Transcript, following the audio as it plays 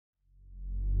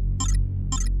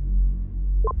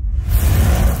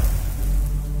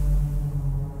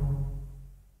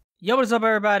Yo, what is up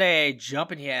everybody?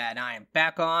 Jumping here, and I am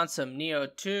back on some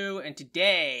Nioh 2, and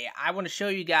today I want to show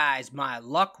you guys my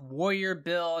Luck Warrior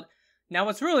build. Now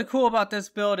what's really cool about this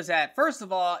build is that, first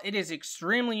of all, it is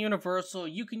extremely universal.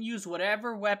 You can use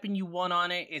whatever weapon you want on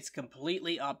it, it's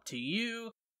completely up to you.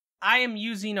 I am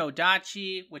using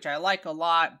Odachi, which I like a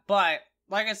lot, but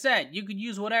like I said, you could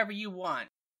use whatever you want.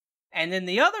 And then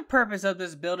the other purpose of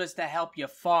this build is to help you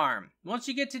farm. Once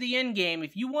you get to the end game,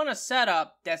 if you want a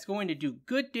setup that's going to do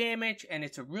good damage and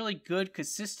it's a really good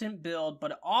consistent build,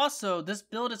 but also this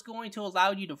build is going to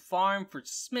allow you to farm for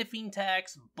smithing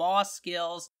techs, boss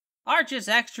skills, or just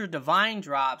extra divine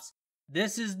drops,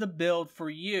 this is the build for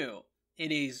you.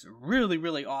 It is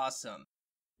really awesome.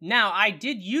 Now, I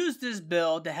did use this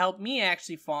build to help me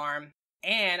actually farm,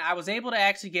 and I was able to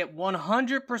actually get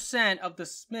 100% of the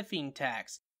smithing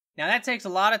techs. Now that takes a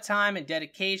lot of time and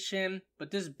dedication, but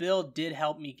this build did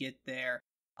help me get there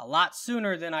a lot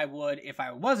sooner than I would if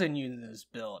I wasn't using this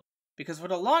build. Because for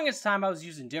the longest time I was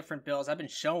using different builds, I've been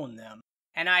showing them.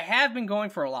 And I have been going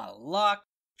for a lot of luck,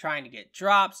 trying to get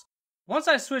drops. Once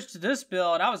I switched to this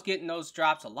build, I was getting those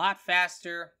drops a lot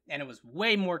faster, and it was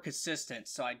way more consistent.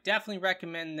 So I definitely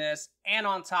recommend this, and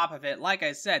on top of it, like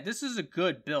I said, this is a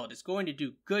good build. It's going to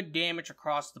do good damage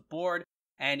across the board.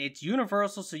 And it's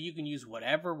universal, so you can use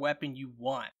whatever weapon you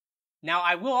want. Now,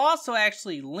 I will also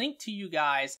actually link to you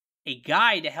guys a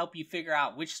guide to help you figure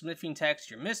out which smithing techs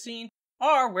you're missing,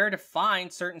 or where to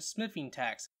find certain smithing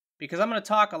techs, because I'm going to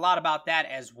talk a lot about that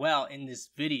as well in this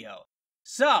video.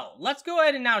 So, let's go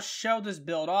ahead and now show this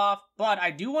build off, but I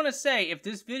do want to say, if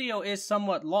this video is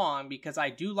somewhat long, because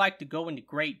I do like to go into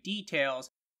great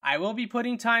details, I will be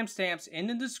putting timestamps in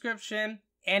the description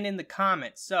and in the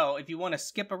comments. So, if you want to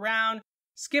skip around,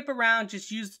 just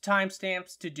use the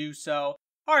timestamps to do so,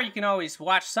 or you can always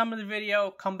watch some of the video,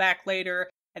 come back later,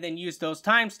 and then use those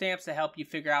timestamps to help you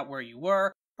figure out where you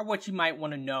were, or what you might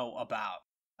want to know about.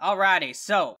 Alrighty,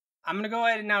 so, I'm going to go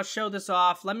ahead and now show this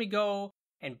off. Let me go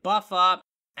and buff up,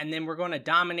 and then we're going to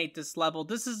dominate this level.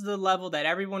 This is the level that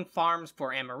everyone farms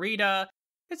for Amarita.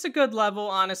 It's a good level,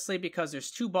 honestly, because there's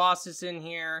two bosses in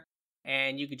here,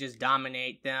 and you could just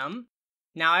dominate them.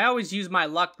 Now, I always use my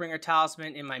Luckbringer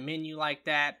talisman in my menu like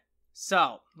that.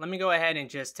 So, let me go ahead and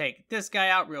just take this guy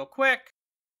out real quick.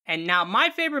 And now, my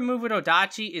favorite move with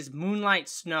Odachi is Moonlight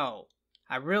Snow.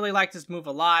 I really like this move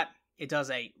a lot. It does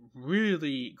a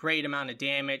really great amount of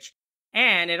damage.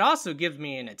 And it also gives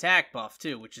me an attack buff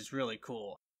too, which is really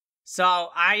cool. So,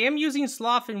 I am using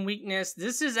Sloth and Weakness.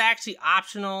 This is actually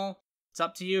optional. It's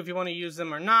up to you if you want to use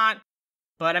them or not.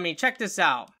 But, I mean, check this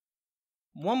out.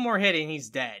 One more hit and he's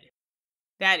dead.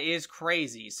 That is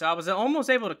crazy. So I was almost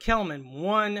able to kill him in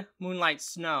one Moonlight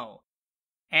Snow.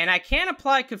 And I can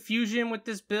apply Confusion with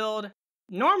this build.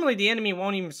 Normally the enemy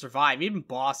won't even survive, even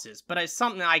bosses, but it's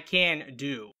something I can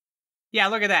do. Yeah,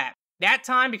 look at that. That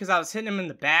time, because I was hitting him in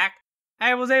the back,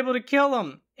 I was able to kill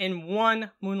him in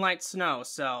one Moonlight Snow.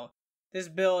 So this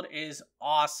build is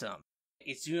awesome.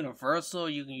 It's universal,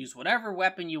 you can use whatever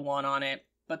weapon you want on it,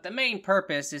 but the main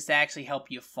purpose is to actually help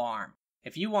you farm.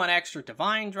 If you want extra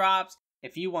divine drops,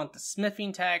 if you want the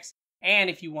smithing techs, and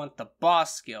if you want the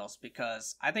boss skills,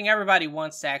 because I think everybody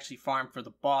wants to actually farm for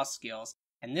the boss skills,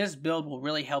 and this build will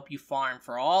really help you farm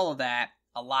for all of that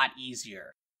a lot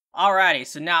easier. Alrighty,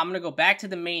 so now I'm going to go back to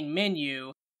the main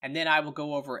menu, and then I will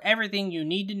go over everything you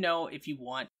need to know if you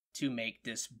want to make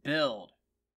this build.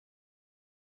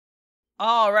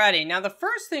 Alrighty, now the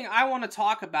first thing I want to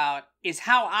talk about is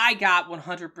how I got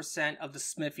 100% of the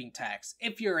smithing techs,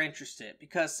 if you're interested,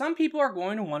 because some people are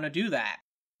going to want to do that.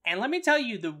 And let me tell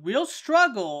you, the real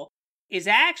struggle is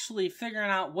actually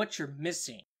figuring out what you're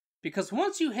missing. Because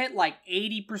once you hit like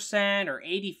 80% or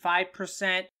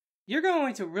 85%, you're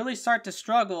going to really start to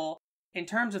struggle in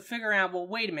terms of figuring out, well,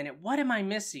 wait a minute, what am I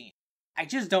missing? I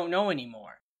just don't know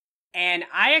anymore. And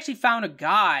I actually found a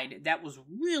guide that was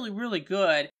really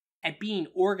good at being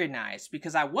organized,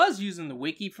 because I was using the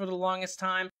wiki for the longest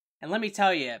time, and let me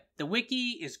tell you, the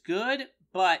wiki is good,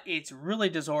 but it's really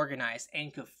disorganized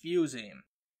and confusing.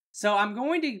 So I'm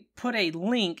going to put a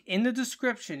link in the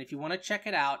description if you want to check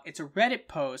it out. It's a Reddit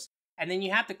post, and then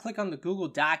you have to click on the Google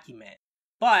document.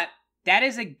 But that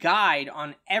is a guide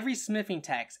on every smithing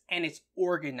text, and it's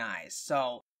organized,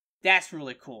 so that's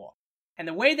really cool. And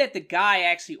the way that the guy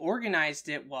actually organized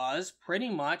it was pretty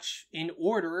much in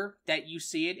order that you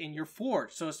see it in your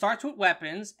forge. So it starts with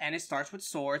weapons, and it starts with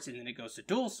swords, and then it goes to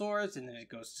dual swords, and then it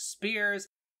goes to spears,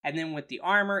 and then with the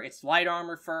armor, it's light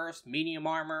armor first, medium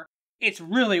armor. It's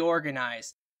really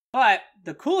organized. But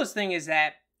the coolest thing is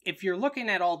that if you're looking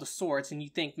at all the swords and you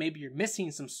think maybe you're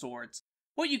missing some swords,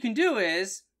 what you can do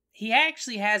is he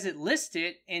actually has it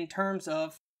listed in terms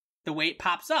of the way it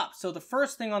pops up. So the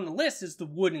first thing on the list is the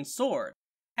wooden sword.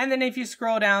 And then if you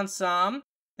scroll down some,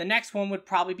 the next one would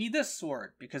probably be this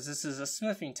sword, because this is a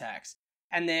smithing text.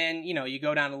 And then, you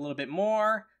go down a little bit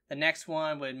more, the next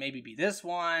one would maybe be this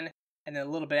one, and then a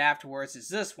little bit afterwards is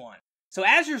this one. So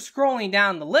as you're scrolling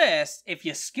down the list, if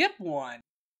you skip one,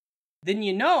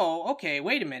 then okay,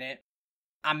 wait a minute,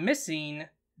 I'm missing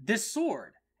this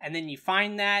sword. And then you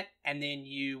find that, and then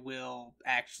you will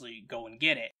actually go and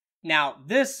get it. Now,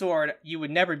 this sword you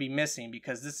would never be missing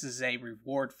because this is a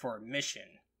reward for a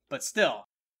mission. But still,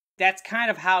 that's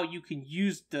kind of how you can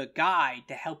use the guide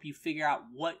to help you figure out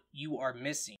what you are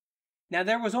missing. Now,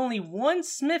 there was only one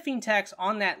smithing text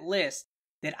on that list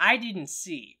that I didn't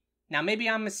see. Now, maybe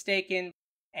I'm mistaken,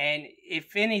 and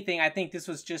if anything, I think this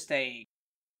was just a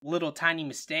little tiny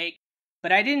mistake.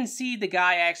 But I didn't see the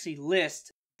guy actually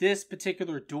list this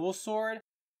particular dual sword.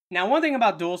 Now, one thing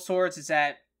about dual swords is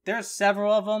that there's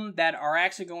several of them that are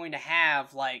actually going to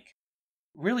have,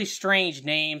 really strange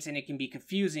names, and it can be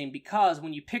confusing because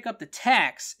when you pick up the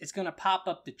text, it's going to pop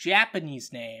up the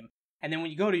Japanese name, and then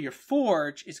when you go to your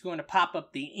forge, it's going to pop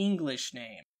up the English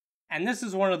name. And this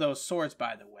is one of those swords,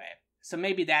 by the way. So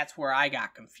maybe that's where I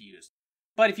got confused.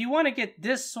 But if you want to get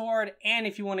this sword, and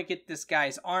if you want to get this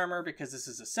guy's armor, because this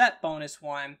is a set bonus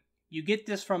one, you get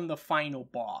this from the final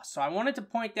boss. So I wanted to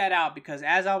point that out because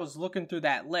as I was looking through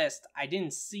that list, I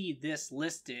didn't see this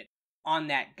listed on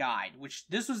that guide, which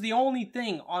this was the only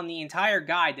thing on the entire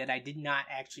guide that I did not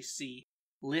actually see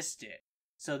listed.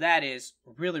 So that is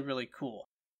really, really cool.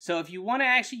 So if you want to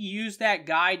actually use that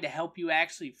guide to help you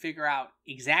actually figure out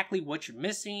exactly what you're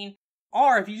missing,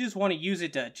 or if you just want to use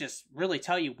it to just really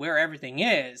tell you where everything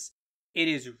is, it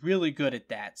is really good at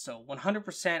that. So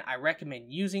 100% I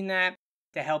recommend using that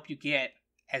to help you get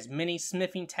as many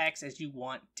smithing texts as you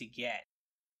want to get.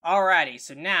 Alrighty,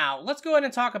 so now let's go ahead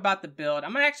and talk about the build.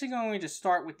 I'm actually going to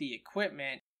start with the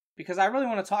equipment because I really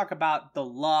want to talk about the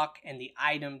luck and the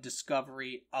item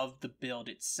discovery of the build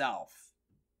itself.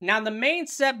 Now, the main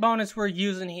set bonus we're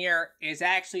using here is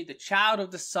actually the Child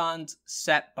of the Sun's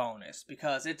set bonus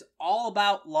because it's all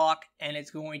about luck and it's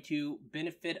going to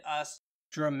benefit us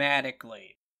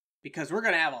dramatically because we're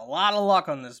going to have a lot of luck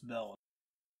on this build.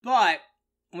 But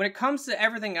when it comes to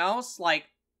everything else,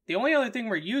 the only other thing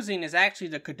we're using is actually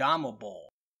the Kodama Bowl.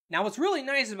 Now, what's really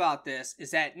nice about this is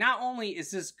that not only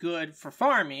is this good for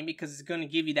farming because it's going to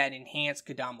give you that enhanced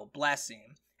Kodama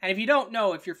Blessing. And if you don't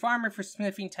know, if you're farming for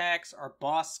smithing texts or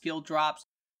boss skill drops,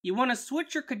 you want to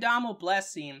switch your Kodama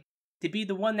Blessing to be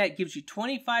the one that gives you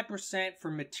 25%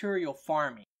 for material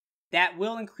farming. That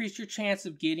will increase your chance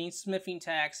of getting smithing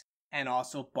texts and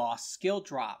also boss skill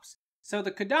drops. So the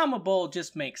Kodama Bowl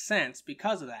just makes sense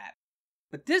because of that.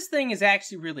 But this thing is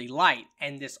actually really light,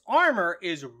 and this armor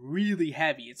is really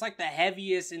heavy. It's like the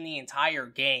heaviest in the entire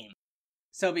game.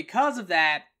 So because of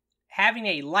that, having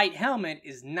a light helmet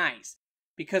is nice.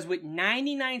 Because with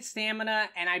 99 stamina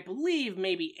and I believe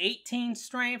maybe 18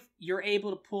 strength, you're able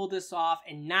to pull this off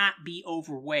and not be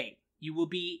overweight. You will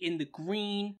be in the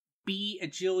green B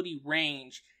agility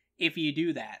range if you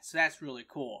do that. So that's really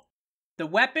cool. The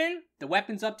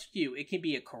weapon's up to you. It can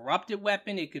be a corrupted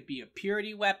weapon. It could be a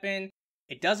purity weapon.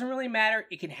 It doesn't really matter.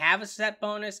 It can have a set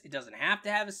bonus. It doesn't have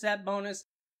to have a set bonus.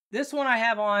 This one I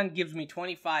have on gives me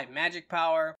 25 magic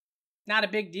power. Not a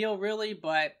big deal really,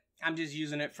 but I'm just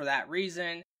using it for that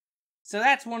reason. So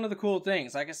that's one of the cool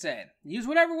things. Like I said, use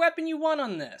whatever weapon you want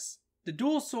on this. The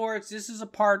dual swords, this is a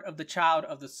part of the Child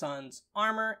of the Sun's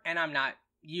armor, and I'm not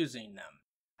using them.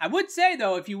 I would say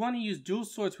though, if you want to use dual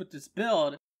swords with this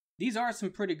build, these are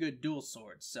some pretty good dual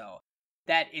swords, so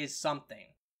that is something.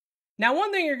 Now,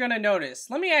 one thing you're going to notice,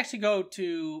 let me actually go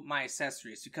to my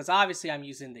accessories, because obviously I'm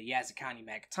using the Yazakani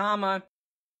Magatama,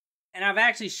 and I've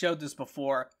actually showed this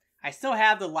before. I still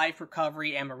have the Life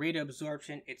Recovery and Marita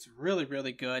Absorption. It's really,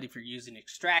 really good if you're using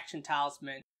Extraction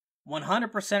Talisman.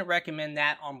 100% recommend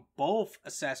that on both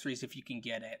accessories if you can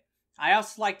get it. I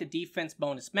also like the Defense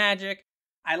Bonus Magic.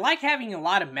 I like having a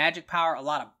lot of magic power, a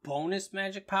lot of bonus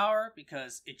magic power,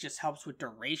 because it just helps with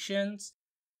durations.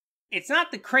 It's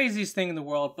not the craziest thing in the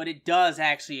world, but it does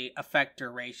actually affect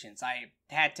durations. I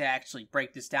had to actually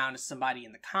break this down to somebody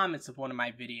in the comments of one of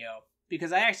my videos,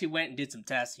 because I actually went and did some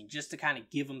testing just to kind of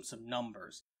give them some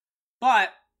numbers. But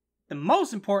the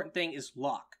most important thing is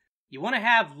luck. You want to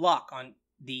have luck on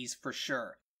these for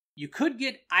sure. You could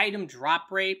get item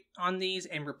drop rate on these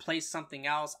and replace something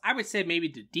else. I would say maybe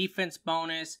the defense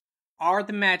bonus or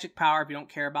the magic power if you don't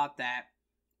care about that.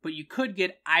 But you could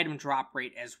get item drop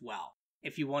rate as well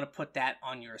if you want to put that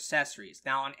on your accessories.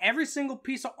 Now, on every single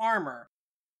piece of armor,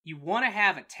 you want to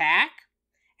have attack,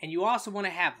 and you also want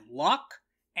to have luck,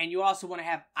 and you also want to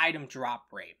have item drop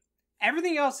rate.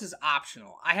 Everything else is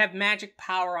optional. I have magic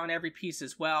power on every piece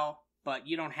as well, but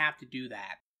you don't have to do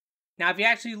that. Now, if you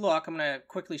actually look, I'm going to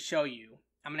quickly show you.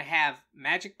 I'm going to have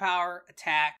magic power,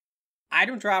 attack,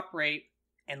 item drop rate,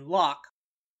 and luck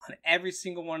on every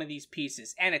single one of these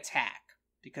pieces, and attack,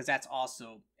 because that's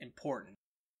also important.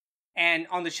 And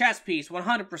on the chest piece,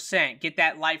 100% get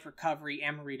that life recovery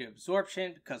Amarita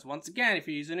absorption, because once again, if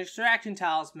you're using extraction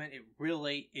talisman, it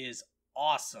really is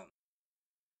awesome.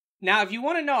 Now, if you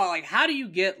want to know, like, how do you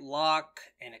get luck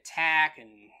and attack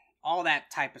and all that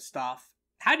type of stuff,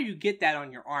 how do you get that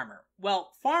on your armor?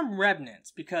 Well, farm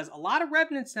Revenants, because a lot of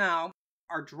Revenants now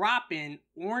are dropping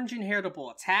orange inheritable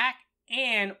attack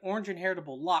and orange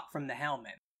inheritable luck from the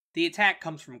helmet. The attack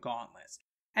comes from gauntlets.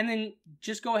 And then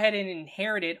just go ahead and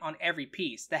inherit it on every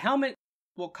piece. The helmet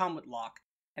will come with luck.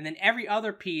 And then every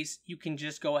other piece, you can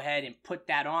just go ahead and put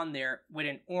that on there with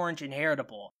an orange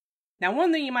inheritable. Now,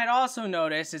 one thing you might also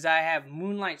notice is I have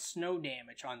Moonlight Snow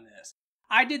damage on this.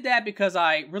 I did that because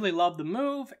I really love the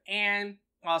move, and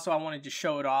also I wanted to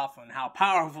show it off on how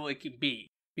powerful it can be.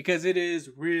 Because it is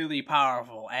really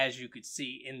powerful, as you could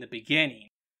see in the beginning.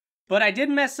 But I did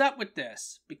mess up with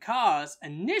this, because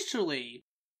initially,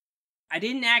 I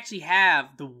didn't actually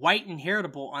have the white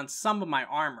inheritable on some of my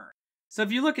armor. So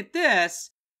if you look at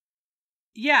this,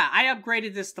 yeah, I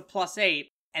upgraded this to +8,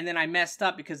 and then I messed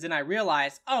up because then I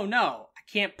realized, oh no, I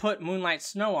can't put Moonlight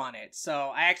Snow on it.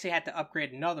 So I actually had to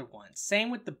upgrade another one.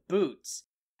 Same with the boots.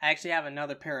 I actually have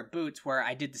another pair of boots where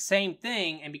I did the same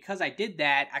thing, and because I did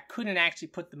that, I couldn't actually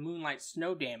put the Moonlight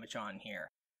Snow damage on here.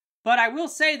 But I will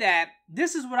say that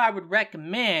this is what I would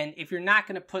recommend if you're not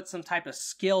going to put some type of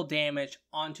skill damage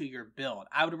onto your build.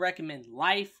 I would recommend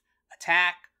life,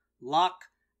 attack, luck,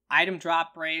 item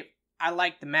drop rate. I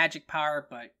like the magic power,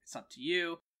 but it's up to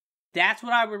you. That's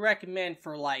what I would recommend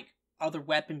for like other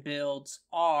weapon builds,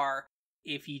 or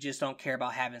if you just don't care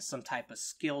about having some type of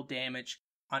skill damage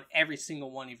on every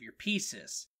single one of your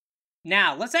pieces.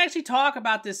 Now, let's actually talk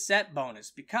about this set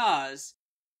bonus, because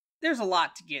there's a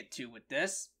lot to get to with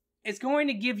this. It's going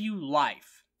to give you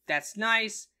life. That's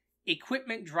nice.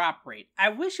 Equipment drop rate. I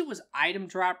wish it was item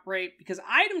drop rate, because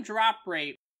item drop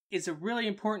rate is a really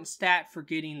important stat for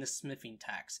getting the smithing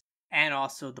techs and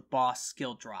also the boss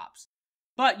skill drops.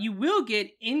 But you will get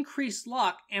increased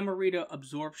luck Amarita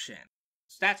absorption.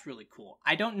 So that's really cool.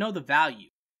 I don't know the value.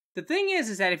 The thing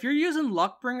is that if you're using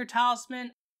Luckbringer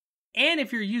Talisman, and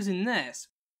if you're using this,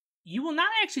 you will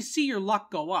not actually see your luck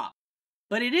go up.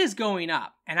 But it is going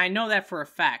up, and I know that for a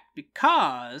fact,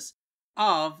 because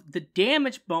of the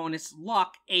damage bonus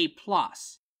luck A+.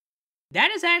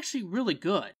 That is actually really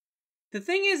good. The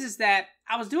thing is that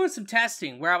I was doing some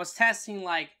testing, where I was testing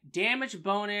like damage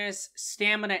bonus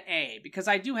stamina A, because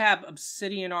I do have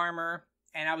obsidian armor,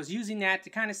 and I was using that to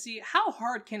kind of see how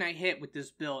hard can I hit with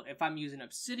this build if I'm using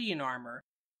obsidian armor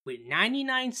with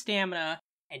 99 stamina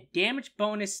and damage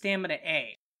bonus stamina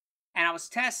A. And I was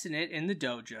testing it in the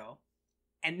dojo,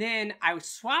 and then I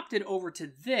swapped it over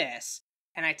to this,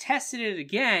 and I tested it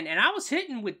again, and I was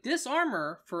hitting with this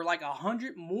armor for like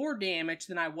 100 more damage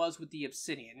than I was with the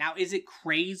obsidian. Now, is it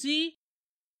crazy?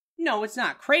 No, it's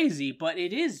not crazy, but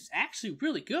it is actually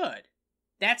really good.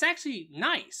 That's actually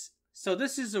nice. So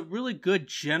this is a really good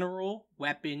general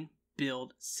weapon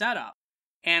build setup.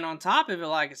 And on top of it,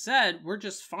 like I said, we're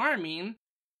just farming,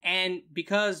 and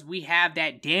because we have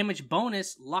that damage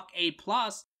bonus, luck A+,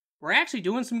 we're actually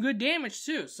doing some good damage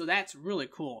too, so that's really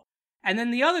cool. And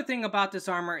then the other thing about this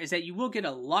armor is that you will get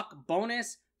a luck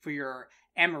bonus for your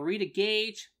Amarita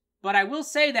gauge, but I will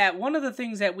say that one of the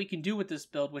things that we can do with this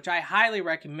build, which I highly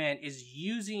recommend, is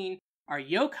using our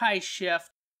yokai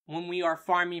shift when we are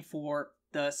farming for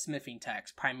the smithing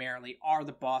techs, primarily, are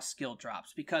the boss skill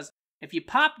drops. Because if you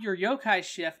pop your yokai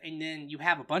shift and then you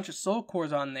have a bunch of soul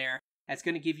cores on there, that's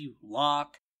going to give you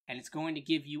luck, and it's going to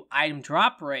give you item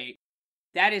drop rate.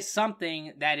 That is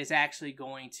something that is actually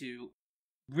going to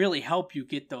really help you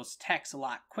get those techs a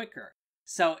lot quicker.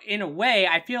 So in a way,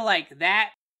 I feel like that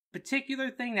particular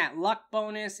thing, that luck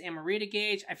bonus, Amarita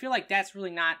gauge, I feel like that's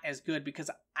really not as good, because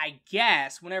I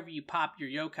guess whenever you pop your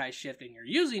yokai shift and you're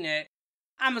using it,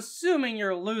 I'm assuming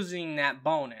you're losing that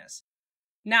bonus.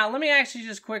 Now, let me actually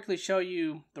just quickly show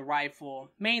you the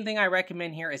rifle. Main thing I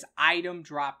recommend here is item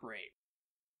drop rate.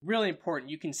 Really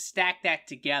important. You can stack that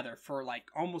together for like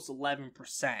almost 11%.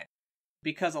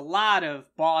 Because a lot of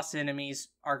boss enemies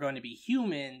are going to be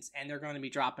humans, and they're going to be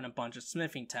dropping a bunch of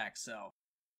smithing techs, so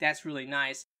that's really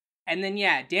nice. And then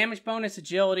yeah, damage bonus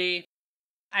agility,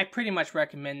 I pretty much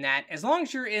recommend that. As long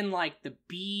as you're in like the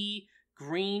B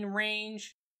green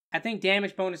range, I think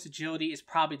damage bonus agility is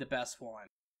probably the best one.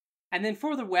 And then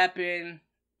for the weapon,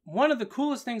 one of the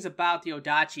coolest things about the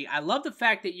Odachi, I love the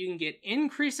fact that you can get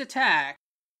increased attack,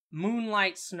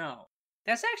 Moonlight Snow.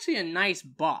 That's actually a nice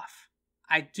buff.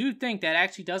 I do think that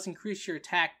actually does increase your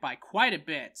attack by quite a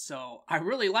bit, so I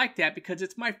really like that because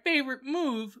it's my favorite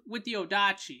move with the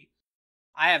Odachi.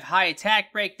 I have high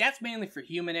attack break. That's mainly for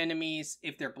human enemies.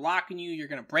 If they're blocking you, you're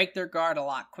going to break their guard a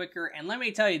lot quicker. And let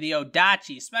me tell you, the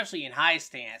Odachi, especially in high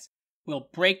stance, will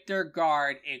break their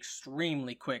guard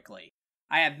extremely quickly.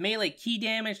 I have melee key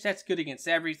damage. That's good against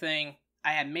everything.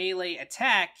 I have melee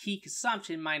attack key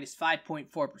consumption minus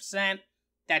 5.4%.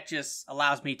 That just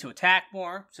allows me to attack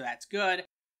more, so that's good.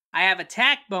 I have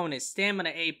attack bonus, stamina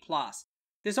A+.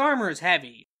 This armor is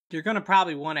heavy. You're going to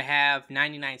probably want to have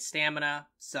 99 stamina,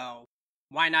 so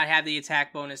why not have the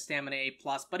attack bonus, stamina A+?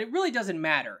 But it really doesn't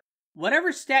matter.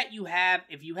 Whatever stat you have,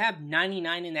 if you have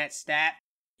 99 in that stat,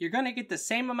 you're going to get the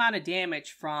same amount of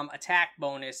damage from attack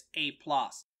bonus A+.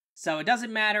 So it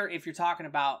doesn't matter if you're talking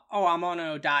about, oh, I'm on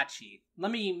an Odachi.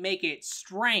 Let me make it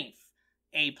strength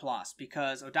A+,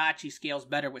 because Odachi scales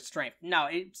better with strength. No,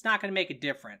 it's not going to make a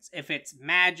difference. If it's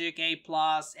magic A+,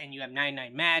 and you have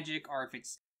 99 magic, or if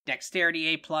it's dexterity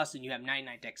A+, and you have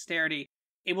 99 dexterity,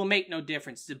 it will make no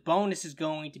difference. The bonus is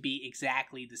going to be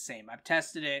exactly the same. I've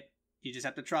tested it. You just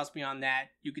have to trust me on that.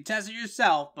 You can test it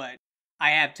yourself, but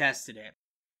I have tested it.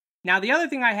 Now, the other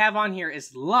thing I have on here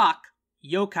is Luck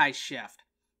Yokai Shift.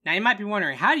 Now, you might be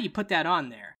wondering, how do you put that on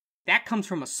there? That comes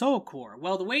from a soul core.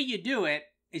 Well, the way you do it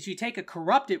is you take a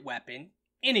corrupted weapon,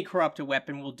 any corrupted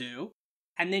weapon will do,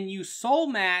 and then you soul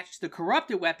match the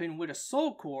corrupted weapon with a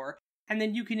soul core, and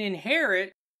then you can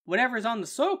inherit whatever's on the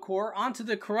soul core onto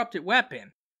the corrupted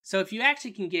weapon. So if you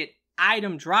actually can get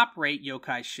item drop rate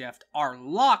yokai shift or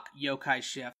luck yokai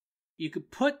shift, you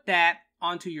could put that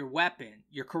onto your weapon,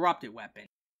 your corrupted weapon,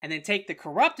 and then take the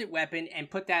corrupted weapon and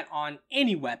put that on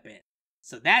any weapon.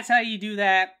 So that's how you do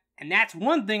that, and that's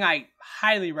one thing I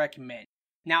highly recommend.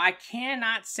 Now, I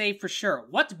cannot say for sure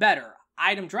what's better,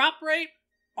 item drop rate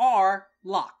or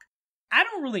luck. I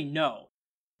don't really know.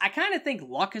 I kind of think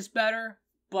luck is better,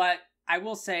 but I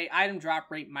will say item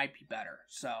drop rate might be better.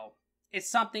 So it's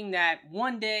something that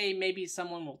one day maybe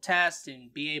someone will test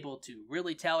and be able to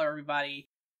really tell everybody.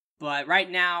 But right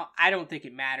now, I don't think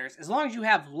it matters. As long as you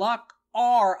have luck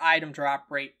or item drop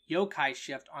rate yokai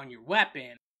shift on your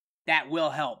weapon, that will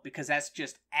help because that's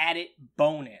just added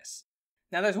bonus.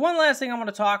 Now, there's one last thing I want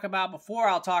to talk about before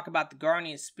I'll talk about the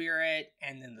Guardian Spirit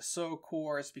and then the Soul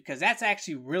Cores, because that's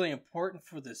actually really important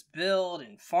for this build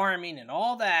and farming and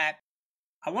all that.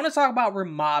 I want to talk about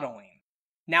remodeling.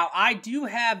 Now, I do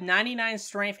have 99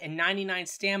 strength and 99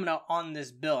 stamina on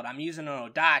this build. I'm using an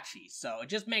Odachi, so it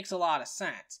just makes a lot of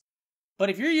sense. But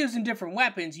if you're using different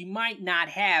weapons, you might not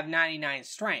have 99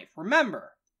 strength.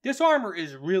 Remember, this armor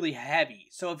is really heavy,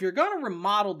 so if you're going to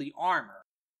remodel the armor,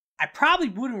 I probably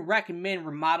wouldn't recommend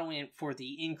remodeling it for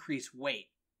the increased weight.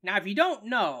 Now, if you don't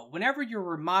know, whenever you're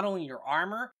remodeling your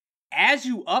armor, as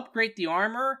you upgrade the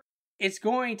armor, it's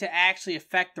going to actually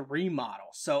affect the remodel.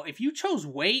 So if you chose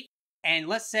weight, and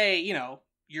let's say,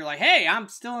 you're like, hey, I'm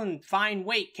still in fine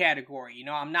weight category,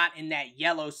 I'm not in that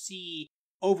yellow C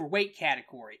overweight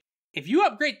category. If you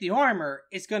upgrade the armor,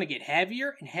 it's going to get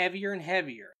heavier and heavier and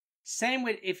heavier. Same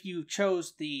with if you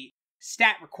chose the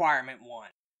stat requirement one.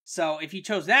 So if you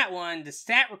chose that one, the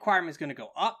stat requirement is going to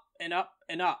go up and up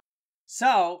and up.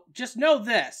 So just know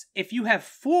this, if you have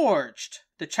forged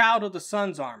the Child of the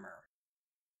Sun's armor,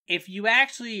 if you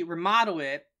actually remodel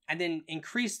it and then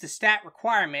increase the stat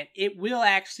requirement, it will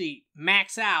actually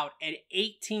max out at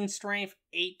 18 strength,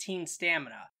 18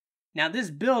 stamina. Now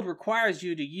this build requires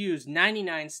you to use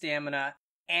 99 stamina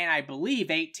and I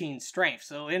believe 18 strength,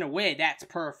 so in a way that's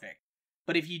perfect.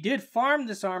 But if you did farm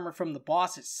this armor from the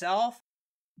boss itself,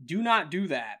 do not do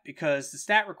that because the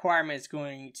stat requirement is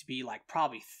going to be like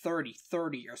probably 30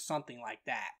 or something like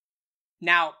that.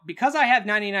 Now, because I have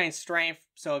 99 strength,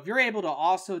 so if you're able to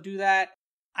also do that,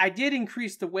 I did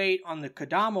increase the weight on the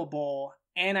Kodama Bowl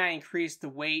and I increased the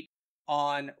weight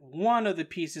on one of the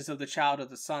pieces of the Child of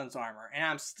the Sun's armor, and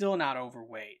I'm still not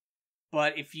overweight.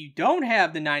 But if you don't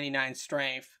have the 99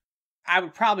 strength, I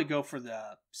would probably go for the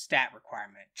stat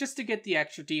requirement, just to get the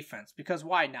extra defense, because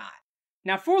why not?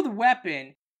 Now for the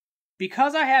weapon,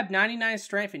 because I have 99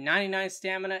 strength and 99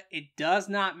 stamina, it does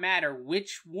not matter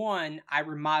which one I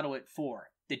remodel it for.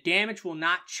 The damage will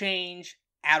not change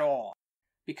at all.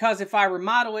 Because if I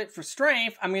remodel it for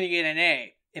strength, I'm going to get an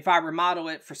A. If I remodel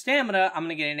it for stamina, I'm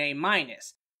going to get an A-.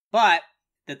 But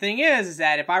the thing is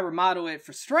that if I remodel it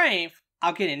for strength,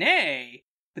 I'll get an A,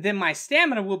 but then my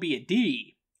stamina will be a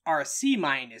D, or a C-,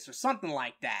 or something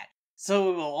like that.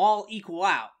 So it will all equal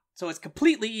out. So it's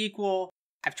completely equal.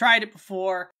 I've tried it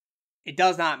before. It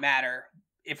does not matter.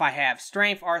 if I have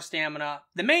strength or stamina.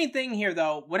 The main thing here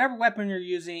though, whatever weapon you're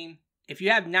using, if you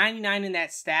have 99 in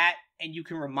that stat and you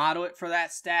can remodel it for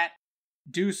that stat,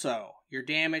 do so. Your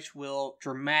damage will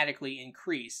dramatically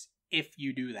increase if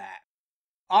you do that.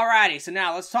 Alrighty, so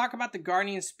now let's talk about the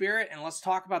Guardian Spirit and let's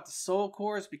talk about the Soul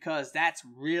Cores because that's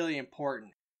really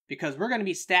important. Because we're going to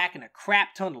be stacking a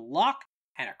crap ton of luck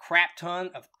and a crap ton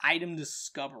of item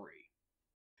discovery.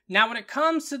 Now when it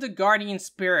comes to the Guardian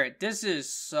Spirit, this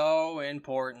is so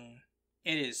important.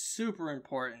 It is super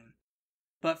important.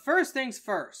 But first things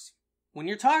first, when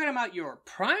you're talking about your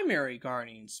primary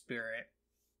Guardian Spirit,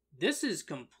 this is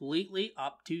completely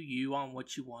up to you on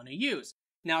what you want to use.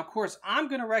 Now, of course, I'm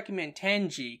going to recommend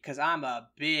Tenji because I'm a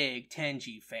big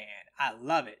Tenji fan. I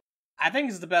love it. I think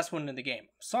it's the best one in the game.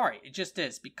 Sorry, it just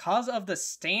is. Because of the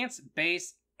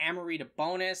stance-based Amarita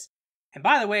bonus. And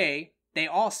by the way, they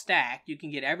all stack. You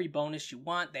can get every bonus you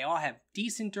want. They all have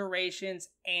decent durations.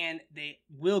 And they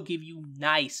will give you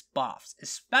nice buffs.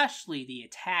 Especially the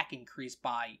attack increase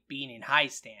by being in high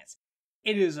stance.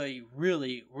 It is a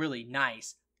really, really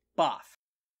nice buff.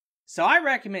 So I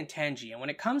recommend Tenji, and when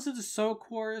it comes to the Soul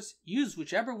Cores, use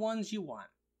whichever ones you want.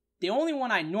 The only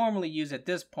one I normally use at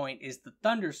this point is the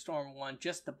Thunderstorm one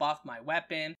just to buff my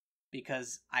weapon,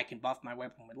 because I can buff my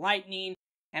weapon with lightning,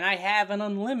 and I have an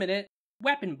unlimited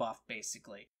weapon buff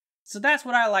basically. So that's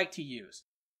what I like to use.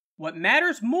 What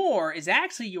matters more is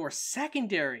actually your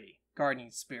secondary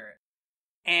Guardian Spirit.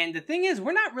 And the thing is,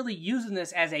 we're not really using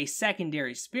this as a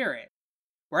secondary spirit.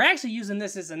 We're actually using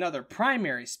this as another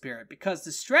primary spirit because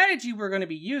the strategy we're going to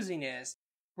be using is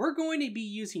we're going to be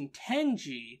using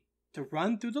Tenji to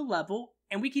run through the level,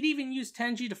 and we could even use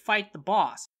Tenji to fight the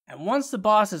boss. And once the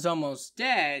boss is almost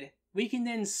dead, we can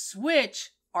then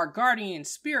switch our Guardian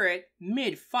Spirit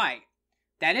mid-fight.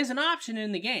 That is an option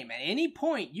in the game. At any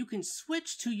point, you can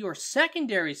switch to your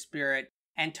secondary spirit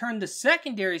and turn the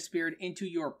secondary spirit into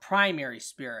your primary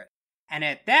spirit. And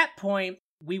at that point,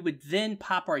 we would then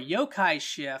pop our yokai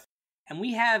shift, and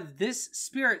we have this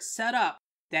spirit set up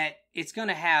that it's going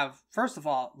to have, first of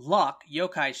all, luck,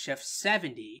 yokai shift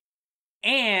 70,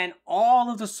 and all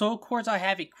of the soul cores I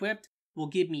have equipped will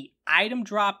give me item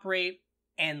drop rate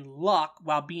and luck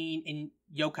while being in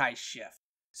yokai shift.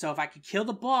 So if I could kill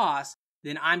the boss,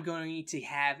 then I'm going to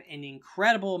have an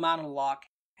incredible amount of luck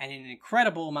and an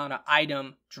incredible amount of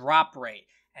item drop rate.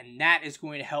 And that is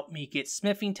going to help me get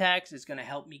smithing techs. It's going to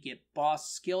help me get boss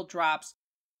skill drops.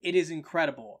 It is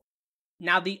incredible.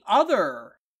 Now, the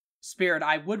other spirit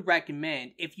I would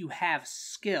recommend if you have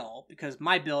skill, because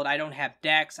my build, I don't have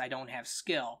dex, I don't have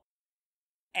skill,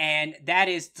 and that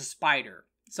is the spider.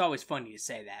 It's always funny to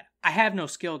say that. I have no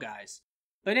skill, guys.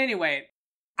 But anyway,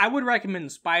 I would recommend the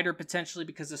spider potentially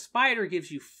because the spider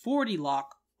gives you 40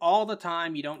 luck all the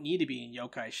time. You don't need to be in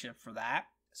yokai shift for that.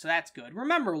 So that's good.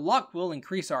 Remember, luck will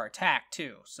increase our attack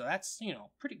too. So that's,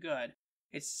 pretty good.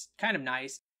 It's kind of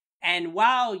nice. And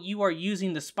while you are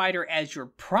using the spider as your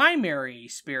primary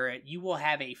spirit, you will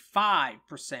have a 5%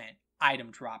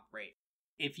 item drop rate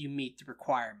if you meet the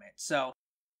requirement. So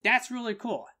that's really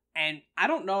cool. And I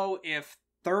don't know if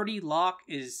 30 luck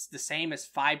is the same as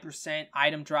 5%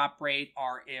 item drop rate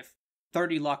or if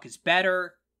 30 luck is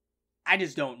better. I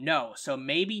just don't know. So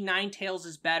maybe Ninetales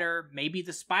is better. Maybe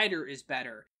the spider is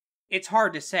better. It's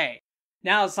hard to say.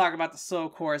 Now let's talk about the soul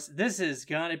cores. This is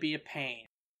going to be a pain.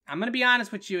 I'm going to be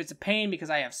honest with you. It's a pain because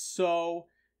I have so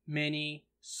many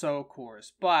soul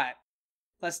cores. But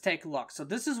let's take a look. So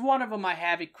this is one of them I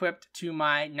have equipped to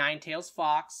my Ninetales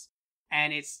Fox.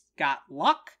 And it's got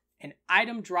luck and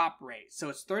item drop rate. So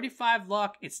it's 35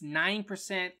 luck. It's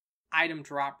 9% item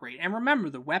drop rate. And remember,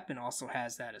 the weapon also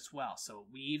has that as well. So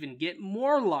we even get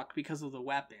more luck because of the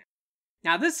weapon.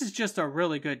 Now this is just a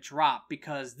really good drop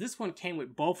because this one came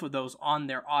with both of those on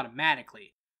there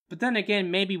automatically. But then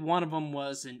again, maybe one of them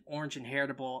was an orange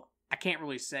inheritable. I can't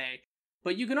really say.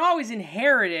 But you can always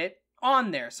inherit it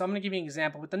on there. So I'm going to give you an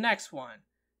example with the next one.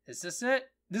 Is this it?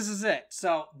 This is it.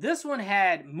 So this one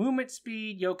had movement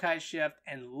speed, yokai shift,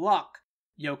 and luck,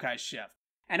 yokai shift.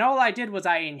 And all I did was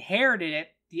I inherited it,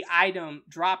 the item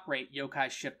drop rate yokai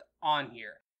shift on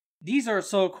here. These are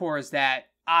soul cores that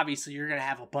obviously you're going to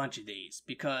have a bunch of these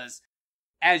because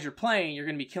as you're playing, you're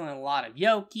going to be killing a lot of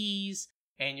yokis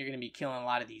and you're going to be killing a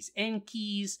lot of these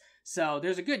enkis. So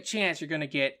there's a good chance you're going to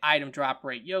get item drop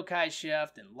rate yokai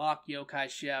shift and luck yokai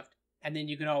shift. And then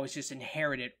you can always just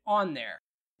inherit it on there.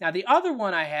 Now the other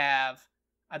one I have,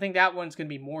 I think that one's going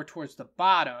to be more towards the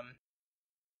bottom,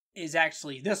 is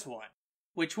actually this one.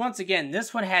 Which once again,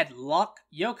 this one had luck,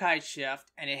 yokai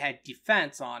shift, and it had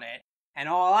defense on it. And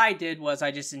all I did was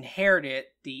I just inherited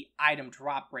the item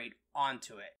drop rate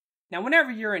onto it. Now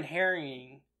whenever you're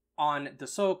inheriting on the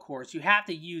soul cores, you have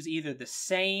to use either the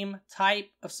same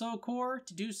type of soul core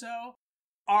to do so,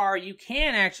 or you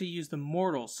can actually use the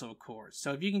mortal soul cores.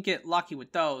 So if you can get lucky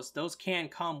with those can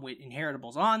come with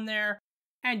inheritables on there,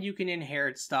 and you can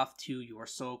inherit stuff to your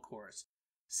soul cores.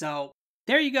 So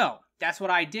there you go. That's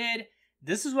what I did.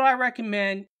 This is what I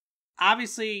recommend.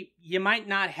 Obviously, you might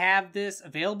not have this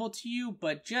available to you,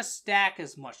 but just stack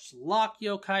as much luck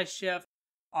yokai shift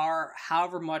or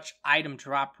however much item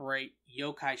drop rate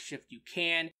yokai shift you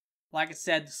can. Like I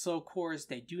said, the soul cores,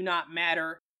 they do not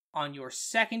matter on your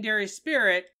secondary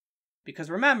spirit, because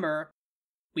remember,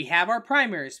 we have our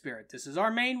primary spirit. This is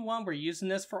our main one. We're using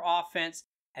this for offense.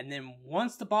 And then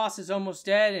once the boss is almost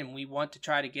dead and we want to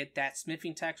try to get that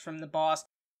smithing text from the boss,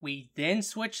 we then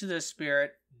switch to the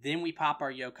spirit, then we pop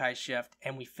our yokai shift,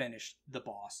 and we finish the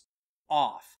boss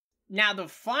off. Now, the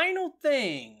final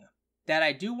thing that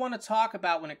I do want to talk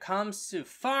about when it comes to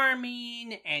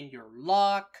farming and your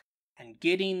luck and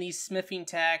getting these smithing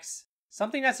texts,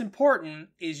 something that's important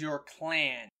is your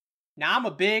clan. Now, I'm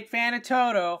a big fan of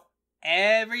Toto.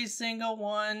 Every single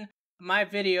one of my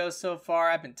videos so far,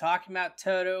 I've been talking about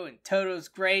Toto, and Toto's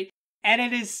great. And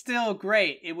it is still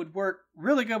great. It would work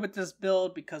really good with this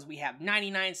build because we have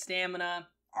 99 stamina.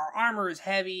 Our armor is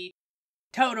heavy.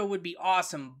 Toto would be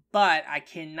awesome, but I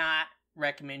cannot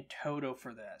recommend Toto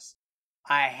for this.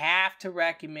 I have to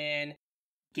recommend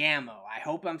Gamo. I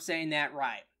hope I'm saying that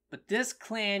right. But this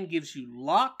clan gives you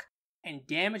luck and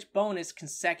damage bonus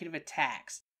consecutive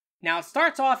attacks. Now, it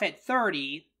starts off at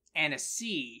 30 and a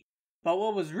C. But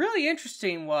what was really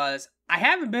interesting was I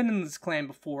haven't been in this clan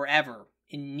before ever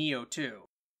in Nioh 2.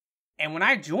 And when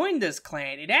I joined this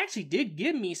clan, it actually did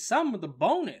give me some of the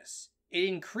bonus. It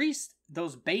increased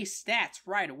those base stats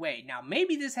right away. Now,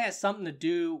 maybe this has something to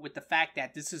do with the fact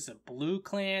that this is a blue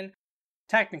clan.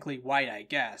 Technically white, I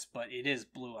guess, but it is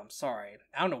blue, I'm sorry.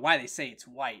 I don't know why they say it's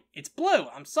white. It's blue,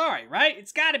 I'm sorry, right?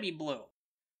 It's gotta be blue.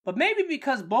 But maybe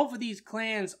because both of these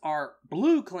clans are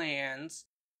blue clans,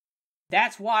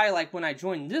 that's why, like, when I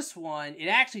joined this one, it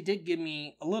actually did give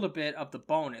me a little bit of the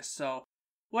bonus. So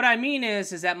what I mean is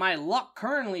that my luck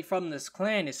currently from this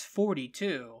clan is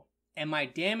 42, and my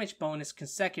damage bonus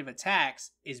consecutive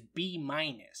attacks is B-.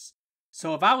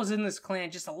 So if I was in this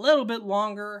clan just a little bit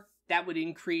longer, that would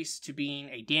increase to being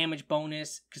a damage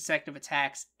bonus consecutive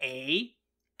attacks A,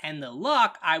 and the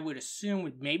luck I would assume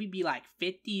would maybe be like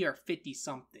 50 or 50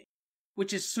 something,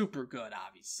 which is super good,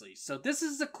 obviously. So this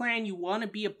is the clan you want to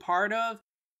be a part of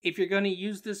if you're going to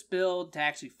use this build to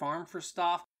actually farm for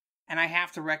stuff. And I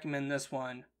have to recommend this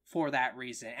one for that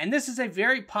reason. And this is a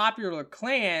very popular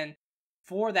clan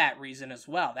for that reason as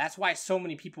well. That's why so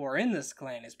many people are in this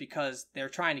clan, is because they're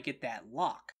trying to get that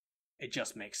luck. It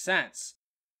just makes sense.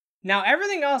 Now,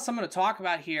 everything else I'm going to talk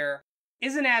about here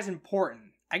isn't as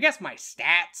important. I guess my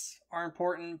stats are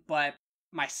important, but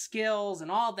my skills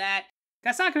and all that,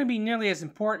 that's not going to be nearly as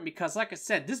important because, like I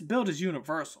said, this build is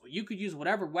universal. You could use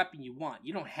whatever weapon you want.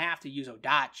 You don't have to use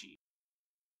Odachi.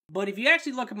 But if you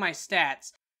actually look at my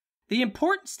stats, the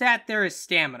important stat there is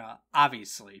stamina,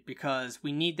 obviously, because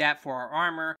we need that for our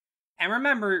armor. And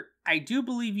remember, I do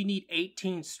believe you need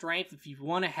 18 strength if you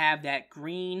want to have that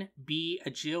green B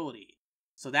agility.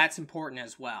 So that's important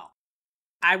as well.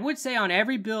 I would say on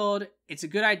every build, it's a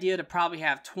good idea to probably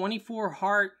have 24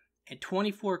 heart and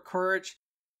 24 courage.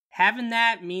 Having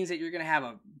that means that you're going to have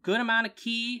a good amount of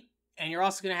ki, and you're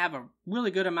also going to have a really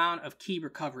good amount of ki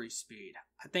recovery speed.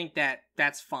 I think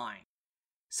that's fine.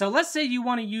 So let's say you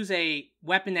want to use a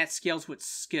weapon that scales with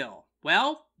skill.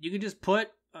 Well, you can just put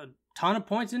a ton of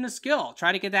points into skill.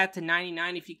 Try to get that to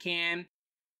 99 if you can.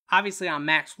 Obviously on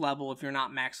max level, if you're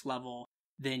not max level,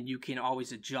 then you can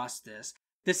always adjust this.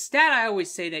 The stat I always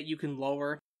say that you can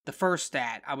lower, the first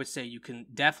stat I would say you can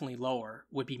definitely lower,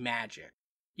 would be magic.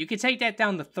 You can take that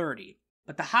down to 30.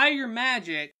 But the higher your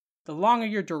magic, the longer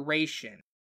your duration.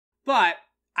 But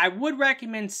I would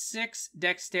recommend 6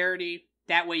 dexterity.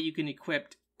 That way you can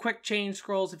equip quick chain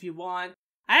scrolls if you want.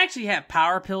 I actually have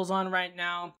power pills on right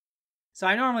now, so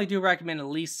I normally do recommend at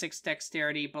least 6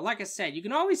 dexterity. But like I said, you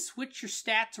can always switch your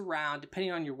stats around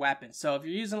depending on your weapon. So if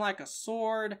you're using like a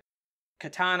sword,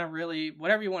 katana, really,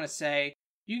 whatever you want to say,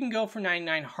 you can go for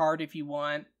 99 heart if you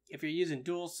want. If you're using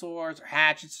dual swords or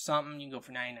hatchets or something, you can go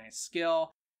for 99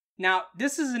 skill. Now,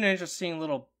 this is an interesting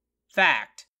little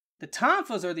fact. The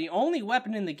tonfas are the only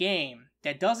weapon in the game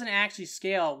that doesn't actually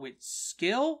scale with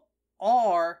skill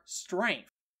or strength.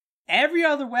 Every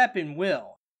other weapon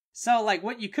will. So, like,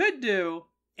 what you could do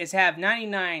is have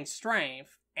 99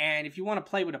 strength, and if you want to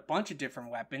play with a bunch of different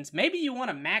weapons, maybe you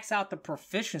want to max out the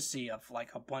proficiency of,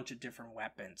 like, a bunch of different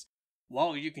weapons.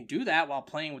 Well, you can do that while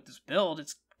playing with this build.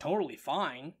 It's totally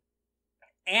fine.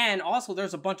 And also,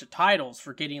 there's a bunch of titles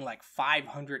for getting like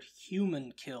 500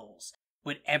 human kills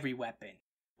with every weapon.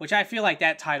 Which I feel like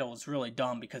that title is really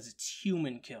dumb because it's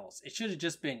human kills. It should have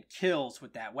just been kills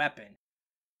with that weapon.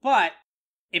 But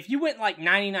if you went like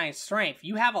 99 strength,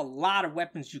 you have a lot of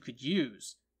weapons you could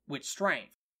use with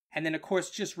strength. And then, of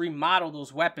course, just remodel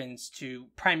those weapons to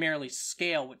primarily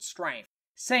scale with strength.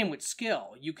 Same with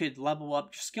skill. You could level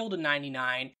up your skill to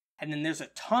 99, and then there's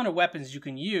a ton of weapons you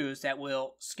can use that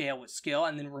will scale with skill,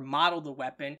 and then remodel the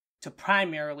weapon to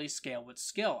primarily scale with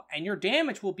skill. And your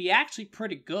damage will be actually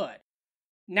pretty good.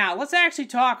 Now, let's actually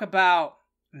talk about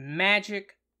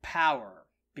magic power.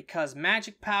 Because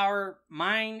magic power,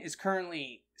 mine is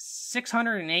currently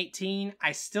 618.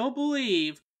 I still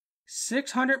believe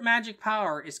 600 magic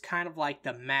power is kind of like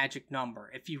the magic number.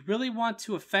 If you really want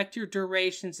to affect your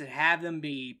durations and have them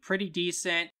be pretty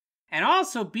decent, and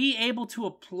also be able to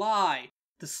apply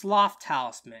the sloth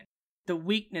talisman, the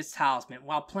weakness talisman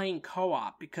while playing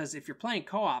co-op, because if you're playing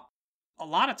co-op, a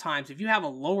lot of times if you have a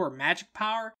lower magic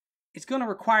power, it's going to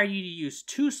require you to use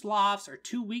 2 sloths or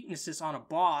 2 weaknesses on a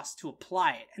boss to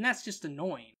apply it, and that's just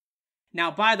annoying.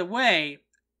 Now, by the way,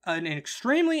 an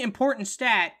extremely important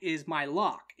stat is my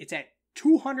luck. It's at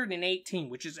 218,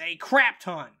 which is a crap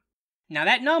ton. Now,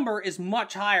 that number is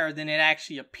much higher than it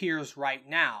actually appears right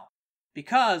now,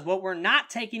 because what we're not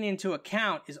taking into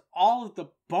account is all of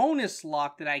the bonus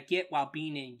luck that I get while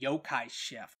being in Yokai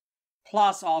Shift,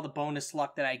 plus all the bonus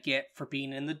luck that I get for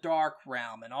being in the Dark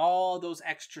Realm, and all those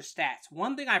extra stats.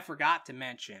 One thing I forgot to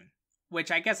mention,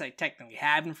 which I guess I technically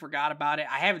haven't forgot about it,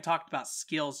 I haven't talked about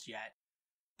skills yet,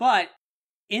 but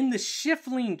in the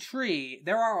Shiftling tree,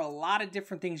 there are a lot of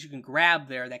different things you can grab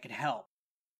there that could help.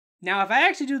 Now, if I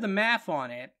actually do the math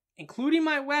on it, including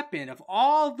my weapon, of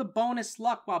all of the bonus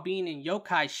luck while being in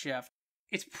Yokai Shift,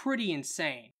 it's pretty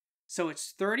insane. So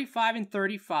it's 35 and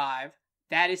 35,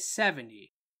 that is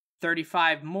 70.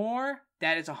 35 more,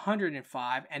 that is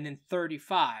 105, and then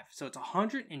 35, so it's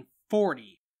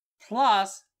 140.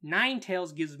 Plus,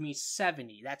 Ninetales gives me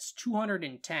 70, that's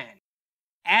 210.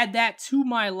 Add that to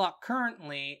my luck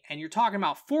currently, and you're talking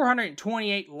about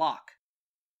 428 luck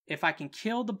if I can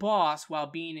kill the boss while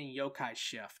being in Yokai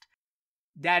Shift.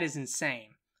 That is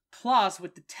insane. Plus,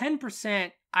 with the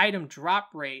 10% item drop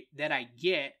rate that I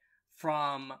get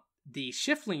from the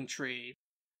Shiftling tree,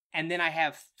 and then I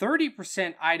have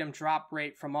 30% item drop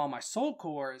rate from all my soul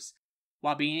cores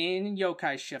while being in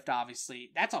Yokai Shift,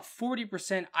 obviously, that's a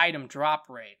 40% item drop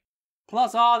rate.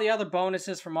 Plus all the other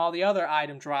bonuses from all the other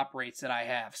item drop rates that I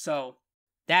have. So,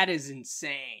 that is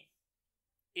insane.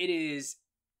 It is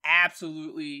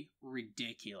absolutely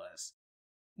ridiculous.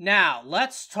 Now,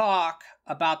 let's talk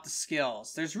about the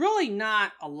skills. There's really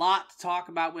not a lot to talk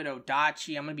about with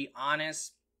Odachi, I'm going to be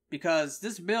honest, because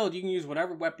this build, you can use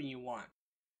whatever weapon you want.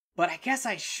 But I guess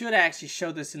I should actually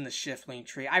show this in the Shiftling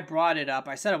tree. I brought it up.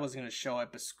 I said I wasn't going to show it,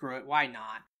 but screw it. Why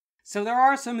not? So there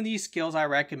are some of these skills I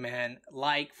recommend,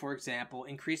 like, for example,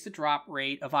 increase the drop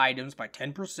rate of items by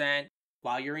 10%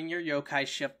 while you're in your Yokai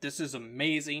Shift. This is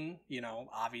amazing,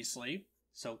 obviously.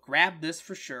 So grab this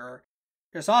for sure.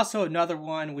 There's also another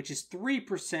one, which is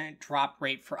 3% drop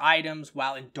rate for items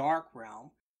while in Dark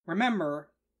Realm. Remember,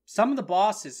 some of the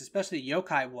bosses, especially the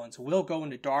yokai ones, will go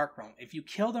into Dark Realm. If you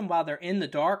kill them while they're in the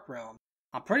Dark Realm,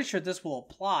 I'm pretty sure this will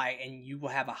apply and you will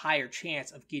have a higher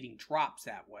chance of getting drops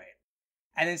that way.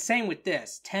 And then same with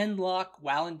this, 10 luck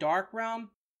while in Dark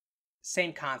Realm,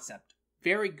 same concept.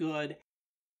 Very good.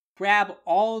 Grab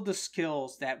all of the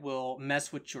skills that will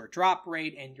mess with your drop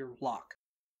rate and your luck.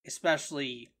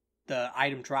 Especially the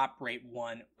item drop rate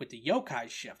one with the Yokai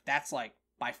Shift. That's like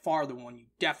by far the one you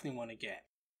definitely want to get.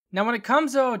 Now when it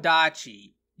comes to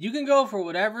Odachi, you can go for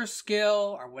whatever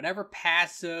skill or whatever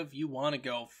passive you want to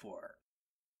go for.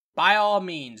 By all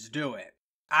means, do it.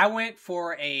 I went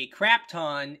for a crap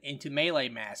ton into Melee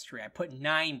Mastery. I put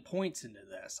 9 points into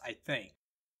this, I think.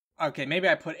 Okay, maybe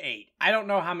I put 8. I don't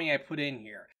know how many I put in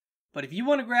here. But if you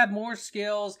want to grab more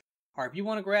skills, or if you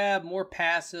want to grab more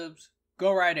passives,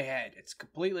 go right ahead. It's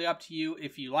completely up to you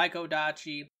if you like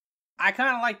Odachi. I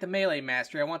kind of like the Melee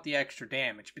Mastery. I want the extra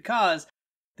damage, because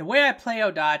the way I play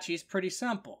Odachi is pretty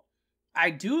simple.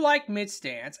 I do like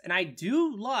mid-stance, and I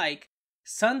do like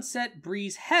Sunset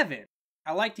Breeze Heaven.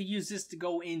 I like to use this to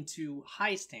go into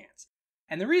high stance.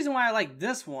 And the reason why I like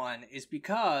this one is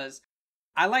because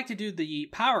I like to do the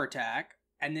power attack,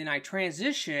 and then I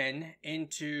transition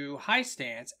into high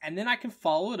stance, and then I can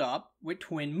follow it up with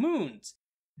Twin Moons.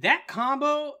 That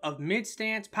combo of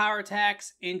mid-stance power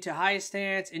attacks into high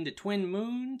stance into Twin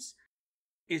Moons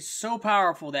is so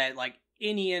powerful that like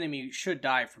any enemy should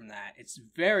die from that. It's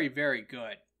very, very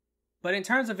good. But in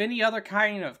terms of any other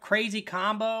kind of crazy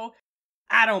combo,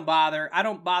 I don't bother. I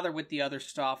don't bother with the other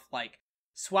stuff like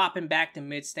swapping back to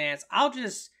mid stance. I'll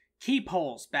just keep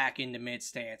holes back into mid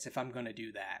stance if I'm going to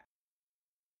do that.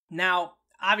 Now,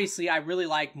 obviously, I really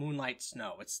like Moonlight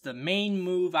Snow. It's the main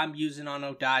move I'm using on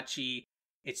Odachi.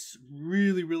 It's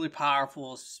really, really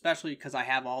powerful, especially because I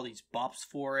have all these buffs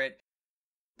for it.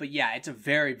 But yeah, it's a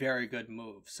very, very good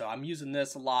move. So I'm using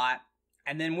this a lot.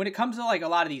 And then when it comes to like a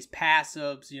lot of these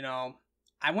passives, you know,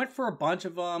 I went for a bunch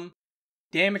of them.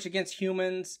 Damage against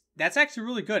humans, that's actually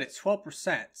really good. It's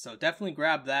 12%, so definitely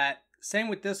grab that. Same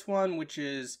with this one, which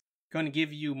is going to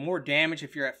give you more damage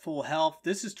if you're at full health.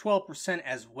 This is 12%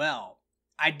 as well.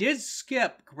 I did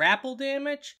skip grapple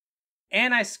damage,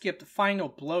 and I skipped final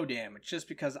blow damage, just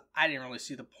because I didn't really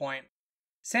see the point.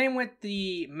 Same with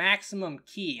the maximum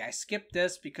key. I skipped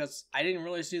this because I didn't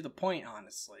really see the point,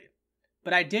 honestly.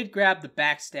 But I did grab the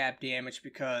backstab damage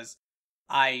because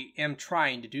I am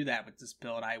trying to do that with this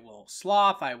build. I will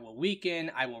sloth, I will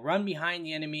weaken, I will run behind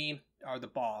the enemy, or the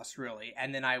boss, really,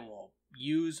 and then I will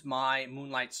use my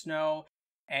Moonlight Snow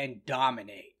and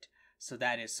dominate. So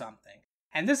that is something.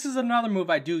 And this is another move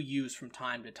I do use from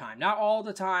time to time. Not all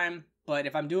the time, but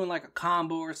if I'm doing like a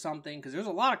combo or something, because there's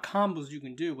a lot of combos you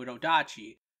can do with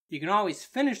Odachi, you can always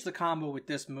finish the combo with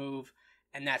this move,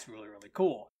 and that's really, really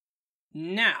cool.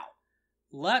 Now,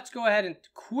 let's go ahead and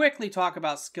quickly talk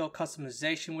about skill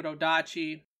customization with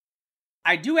Odachi.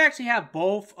 I do actually have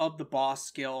both of the boss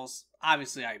skills.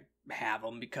 Obviously, I have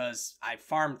them because I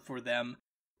farmed for them.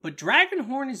 But Dragon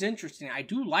Horn is interesting. I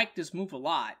do like this move a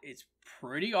lot. It's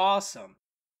pretty awesome.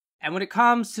 And when it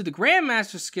comes to the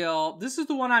Grandmaster skill, this is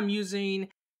the one I'm using.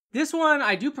 This one,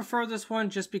 I do prefer this one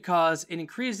just because it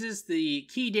increases the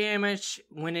key damage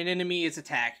when an enemy is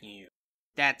attacking you.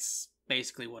 That's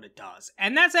basically what it does.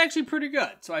 And that's actually pretty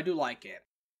good, so I do like it.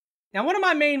 Now, one of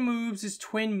my main moves is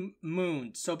Twin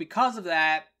Moons. So because of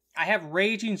that, I have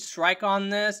Raging Strike on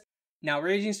this. Now,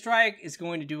 Raging Strike is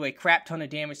going to do a crap ton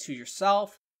of damage to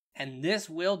yourself. And this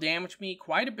will damage me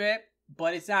quite a bit,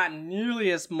 but it's not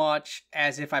nearly as much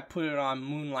as if I put it on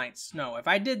Moonlight Snow. If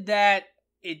I did that,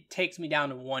 it takes me down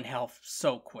to 1 health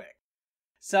so quick.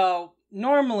 So,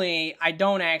 normally, I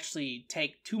don't actually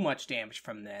take too much damage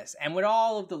from this. And with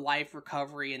all of the life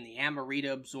recovery and the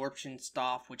Amarita absorption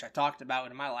stuff, which I talked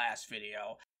about in my last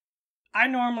video, I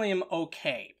normally am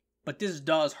okay. But this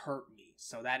does hurt me,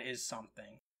 so that is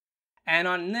something. And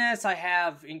on this, I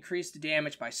have increased the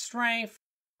damage by strength.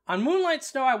 On Moonlight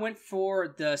Snow, I went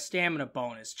for the stamina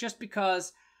bonus, just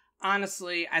because,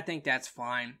 honestly, I think that's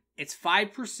fine. It's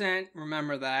 5%,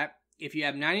 remember that. If you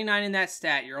have 99 in that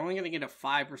stat, you're only going to get a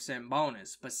 5%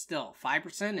 bonus, but still,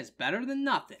 5% is better than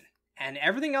nothing. And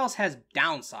everything else has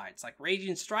downsides, like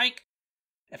Raging Strike.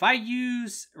 If I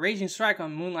use Raging Strike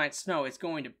on Moonlight Snow, it's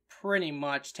going to pretty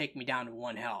much take me down to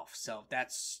 1 health, so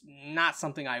that's not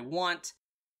something I want.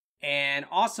 And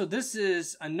also, this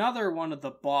is another one of the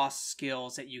boss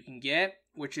skills that you can get,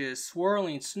 which is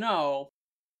Swirling Snow.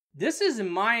 This is, in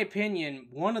my opinion,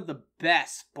 one of the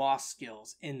best boss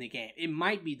skills in the game. It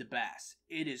might be the best.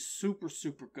 It is super,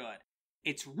 super good.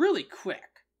 It's really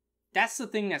quick. That's the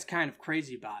thing that's kind of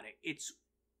crazy about it. It's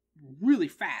really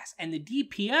fast. And the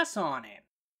DPS on it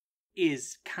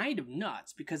is kind of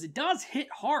nuts because it does hit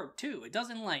hard too. It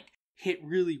doesn't like hit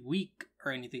really weak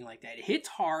or anything like that. It hits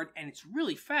hard and it's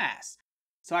really fast.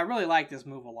 So I really like this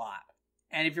move a lot.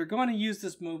 And if you're going to use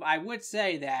this move, I would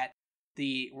say that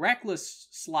the Reckless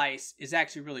Slice is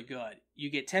actually really good.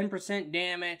 You get 10%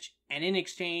 damage, and in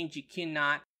exchange, you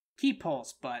cannot key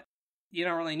pulse, but you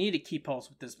don't really need a key pulse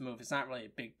with this move. It's not really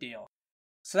a big deal.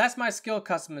 So that's my skill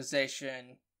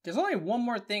customization. There's only one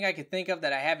more thing I could think of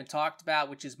that I haven't talked about,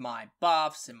 which is my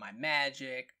buffs and my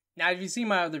magic. Now, if you've seen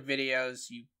my other videos,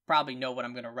 you probably know what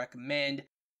I'm going to recommend.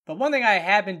 But one thing I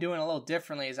have been doing a little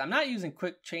differently is I'm not using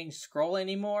Quick Change Scroll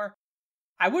anymore.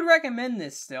 I would recommend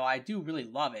this still. I do really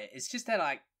love it. It's just that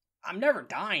I'm never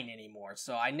dying anymore,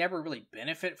 so I never really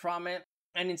benefit from it.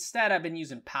 And instead, I've been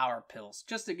using Power Pills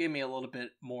just to give me a little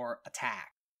bit more attack.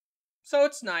 So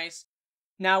it's nice.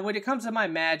 Now, when it comes to my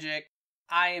magic,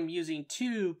 I am using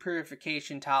 2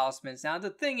 Purification Talismans. Now,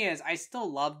 the thing is, I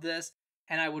still love this,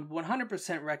 and I would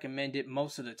 100% recommend it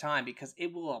most of the time because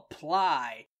it will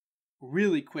apply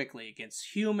really quickly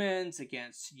against humans,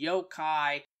 against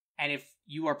yokai. And if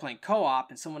you are playing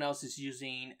co-op and someone else is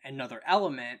using another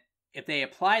element, if they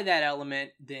apply that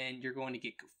element, then you're going to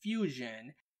get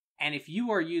confusion. And if you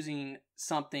are using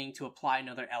something to apply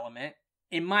another element,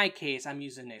 in my case, I'm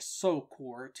using a Soul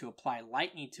Core to apply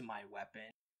lightning to my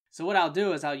weapon. So what I'll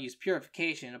do is I'll use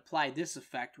Purification and apply this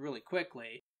effect really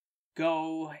quickly.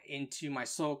 go into my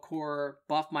soul core,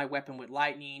 buff my weapon with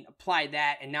lightning, apply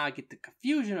that, and now I get the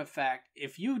confusion effect.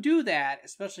 If you do that,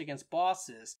 especially against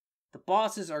bosses, the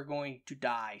bosses are going to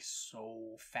die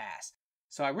so fast.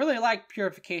 So I really like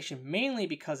Purification mainly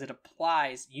because it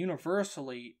applies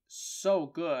universally so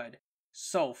good,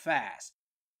 so fast.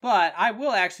 But I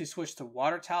will actually switch to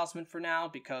Water Talisman for now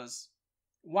because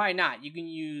why not? You can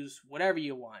use whatever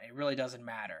you want. It really doesn't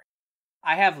matter.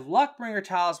 I have Luckbringer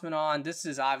Talisman on. This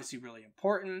is obviously really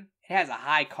important. It has a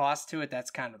high cost to it.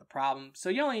 That's kind of the problem. So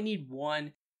you only need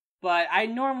one. But I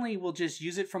normally will just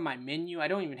use it from my menu. I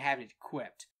don't even have it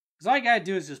equipped. Because all you gotta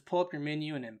do is just pull up your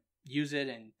menu and then use it,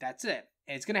 and that's it.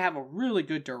 And it's gonna have a really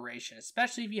good duration,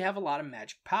 especially if you have a lot of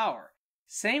magic power.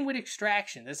 Same with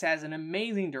Extraction. This has an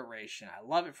amazing duration. I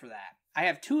love it for that. I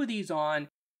have 2 of these on.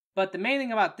 But the main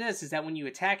thing about this is that when you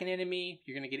attack an enemy,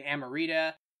 you're going to get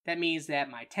Amarita. That means that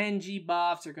my 10G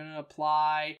buffs are going to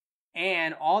apply.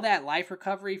 And all that life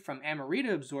recovery from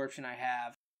Amarita absorption I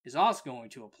have is also going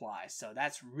to apply. So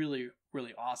that's really,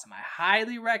 really awesome. I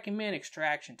highly recommend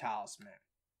Extraction Talisman.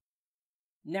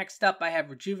 Next up, I have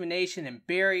Rejuvenation and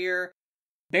Barrier.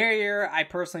 Barrier, I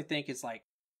personally think is like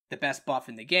the best buff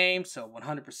in the game. So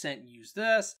 100% use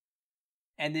this.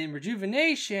 And then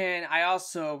Rejuvenation, I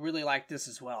also really like this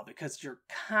as well because you're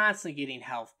constantly getting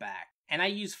health back. And I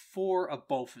use 4 of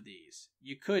both of these.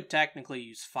 You could technically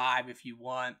use 5 if you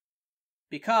want,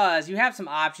 because you have some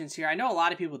options here. I know a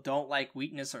lot of people don't like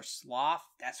Weakness or Sloth.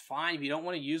 That's fine. If you don't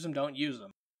want to use them, don't use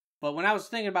them. But when I was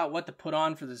thinking about what to put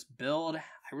on for this build,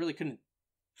 I really couldn't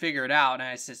figure it out. And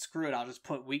I said, screw it, I'll just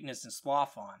put Weakness and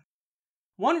Sloth on.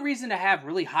 One reason to have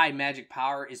really high magic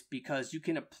power is because you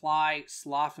can apply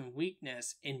Sloth and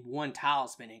Weakness in one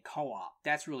talisman in co-op.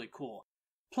 That's really cool.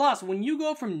 Plus, when you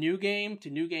go from New Game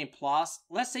to New Game Plus,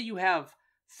 let's say you have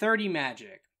 30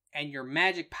 magic, and your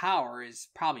magic power is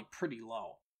probably pretty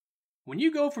low. When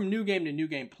you go from New Game to New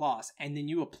Game Plus, and then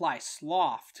you apply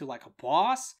Sloth to like a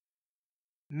boss,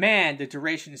 man, the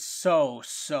duration is so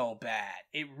bad.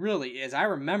 It really is. I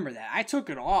remember that. I took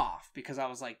it off because I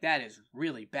was like, that is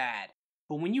really bad.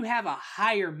 But when you have a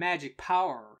higher magic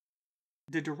power,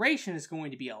 the duration is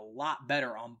going to be a lot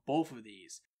better on both of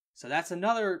these. So that's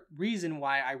another reason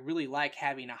why I really like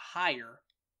having a higher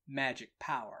magic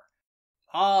power.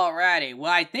 Alrighty,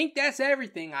 well I think that's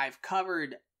everything. I've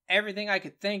covered everything I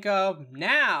could think of.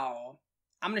 Now,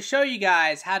 I'm going to show you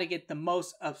guys how to get the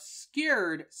most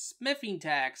obscured smithing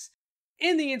text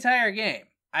in the entire game.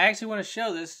 I actually want to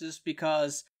show this just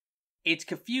because it's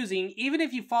confusing. Even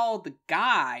if you follow the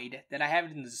guide that I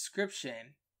have in the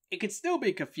description, it could still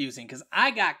be confusing because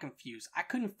I got confused. I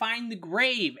couldn't find the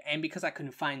grave, and because I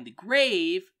couldn't find the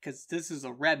grave, because this is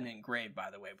a remnant grave, by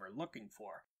the way, we're looking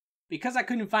for. Because I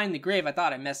couldn't find the grave, I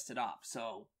thought I messed it up,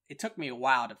 so it took me a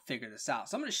while to figure this out.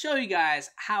 So I'm going to show you guys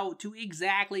how to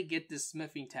exactly get this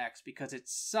smithing text because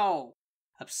it's so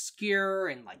obscure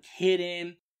and like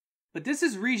hidden. But this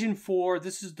is region 4,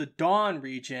 this is the Dawn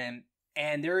region,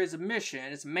 and there is a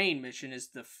mission, its main mission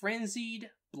is the Frenzied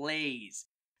Blaze.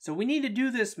 So we need to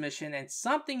do this mission, and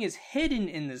something is hidden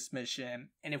in this mission,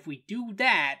 and if we do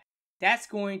that, that's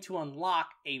going to unlock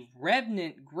a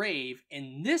Revenant Grave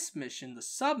in this mission, the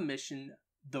sub-mission,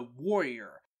 the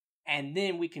Warrior. And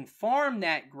then we can farm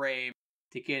that grave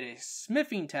to get a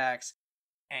smithing text,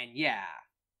 and yeah,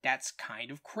 that's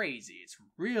kind of crazy. It's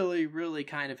really, really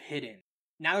kind of hidden.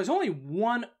 Now there's only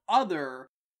one other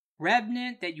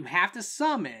Revenant that you have to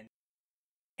summon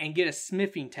and get a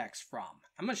smithing text from.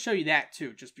 I'm going to show you that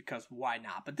too, just because why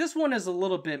not? But this one is a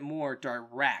little bit more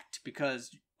direct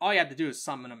because all you have to do is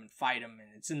summon them and fight them, and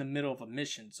it's in the middle of a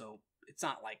mission, so it's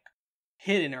not like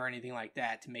hidden or anything like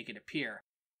that to make it appear.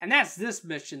 And that's this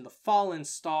mission, the Fallen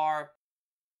Star.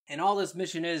 And all this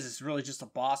mission is really just a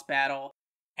boss battle,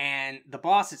 and the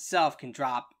boss itself can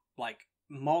drop like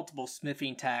multiple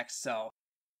smithing texts. So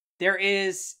there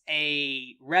is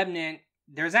a Revenant.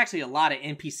 There's actually a lot of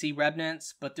NPC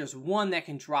Revenants, but there's one that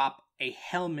can drop a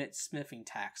helmet smithing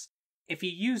text. If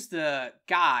you use the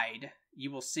guide,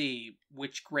 you will see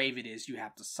which grave it is you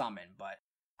have to summon. But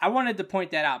I wanted to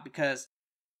point that out because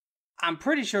I'm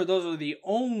pretty sure those are the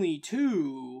only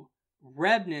 2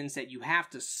 Revenants that you have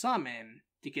to summon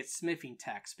to get smithing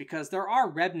text. Because there are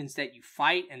Revenants that you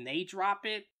fight and they drop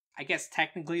it. I guess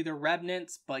technically they're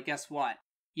Revenants, but guess what?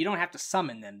 You don't have to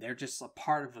summon them. They're just a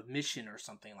part of a mission or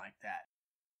something like that.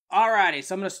 Alrighty,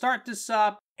 so I'm going to start this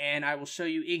up, and I will show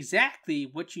you exactly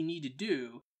what you need to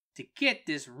do to get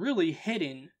this really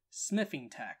hidden smithing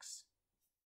text.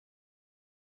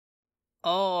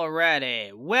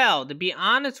 Alrighty, well, to be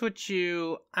honest with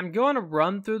you, I'm going to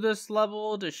run through this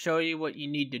level to show you what you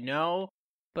need to know.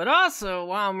 But also,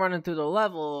 while I'm running through the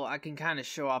level, I can kind of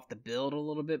show off the build a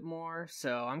little bit more.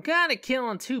 So I'm kind of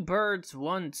killing two birds,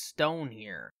 one stone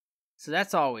here. So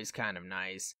that's always kind of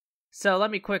nice. So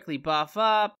let me quickly buff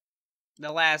up.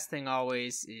 The last thing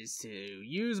always is to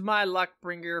use my luck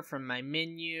bringer from my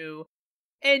menu.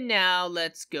 And now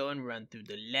let's go and run through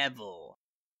the level.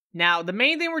 Now, the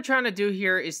main thing we're trying to do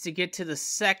here is to get to the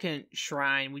second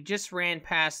shrine. We just ran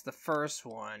past the first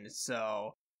one,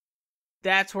 so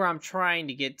that's where I'm trying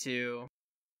to get to.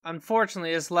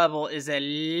 Unfortunately, this level is a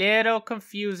little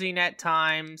confusing at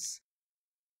times.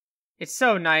 It's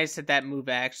so nice that that move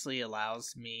actually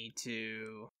allows me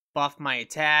to buff my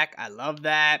attack. I love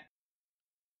that.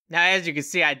 Now, as you can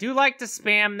see, I do like to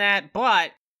spam that,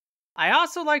 but I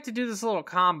also like to do this little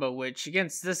combo, which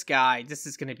against this guy, this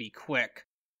is going to be quick.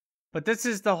 But this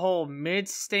is the whole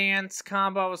mid-stance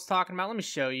combo I was talking about. Let me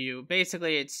show you.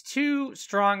 Basically, it's 2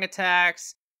 strong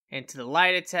attacks into the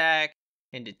light attack,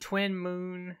 into Twin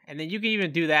Moon, and then you can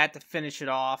even do that to finish it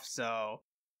off, so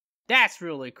that's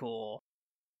really cool.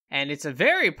 And it's a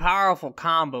very powerful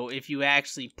combo if you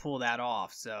actually pull that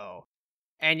off, so.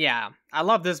 And yeah, I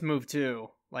love this move too.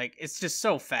 Like, it's just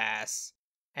so fast,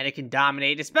 and it can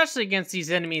dominate, especially against these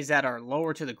enemies that are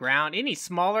lower to the ground. Any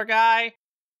smaller guy,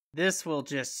 this will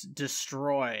just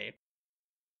destroy.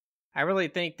 I really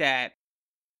think that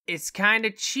it's kind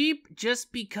of cheap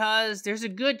just because there's a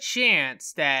good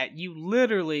chance that you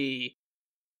literally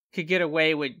could get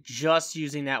away with just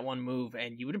using that one move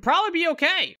and you would probably be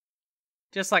okay.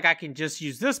 Just like I can just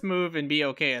use this move and be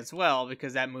okay as well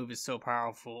because that move is so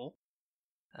powerful.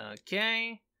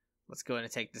 Okay, let's go ahead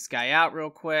and take this guy out real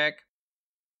quick.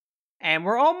 And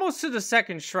we're almost to the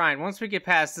second shrine. Once we get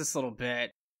past this little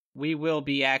bit, we will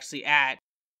be actually at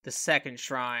the second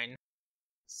shrine.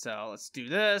 So let's do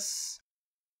this.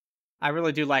 I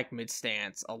really do like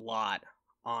mid-stance a lot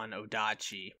on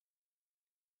Odachi.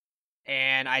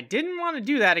 And I didn't want to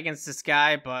do that against this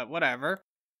guy, but whatever.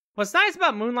 What's nice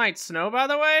about Moonlight Snow, by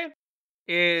the way,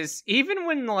 is even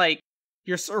when, like,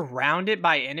 you're surrounded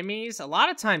by enemies, a lot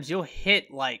of times you'll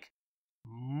hit, like,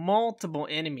 multiple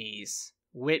enemies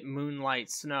with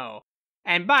Moonlight Snow.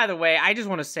 And by the way, I just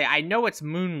want to say, I know it's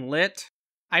moonlit.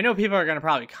 I know people are going to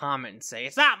probably comment and say,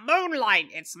 it's not moonlight,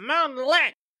 it's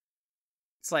moonlit.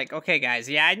 It's like, okay guys,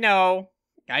 yeah, I know,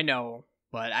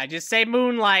 but I just say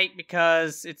moonlight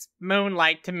because it's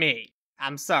moonlight to me.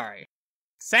 I'm sorry.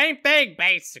 Same thing,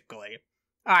 basically.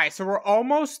 Alright, so we're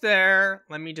almost there.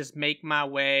 Let me just make my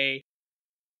way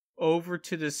over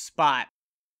to this spot.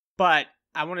 But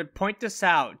I want to point this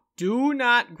out. Do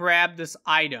not grab this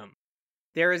item.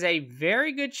 There is a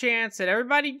very good chance that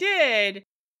everybody did,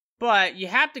 but you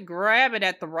have to grab it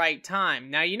at the right time.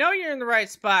 Now, you know you're in the right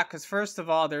spot because, first of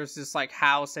all, there's this, like,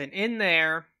 house, and in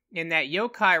there, in that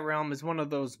yokai realm, is one of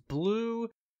those blue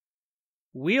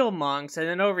wheel monks, and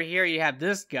then over here you have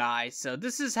this guy, so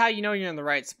this is how you know you're in the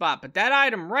right spot. But that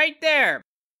item right there,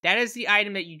 that is the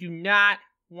item that you do not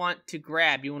want to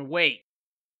grab. You want to wait.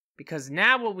 Because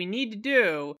now what we need to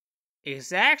do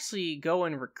is actually go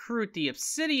and recruit the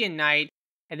Obsidian Knight,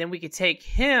 and then we could take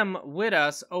him with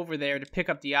us over there to pick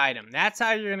up the item. That's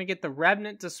how you're going to get the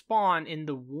Revenant to spawn in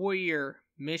the Warrior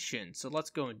mission. So let's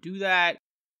go and do that.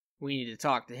 We need to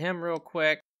talk to him real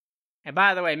quick. And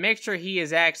by the way, make sure he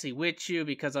is actually with you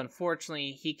because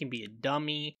unfortunately he can be a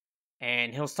dummy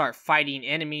and he'll start fighting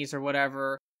enemies or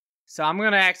whatever. So I'm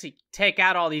going to actually take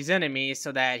out all these enemies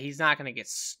so that he's not going to get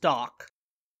stuck.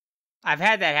 I've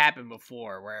had that happen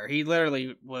before where he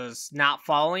literally was not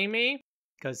following me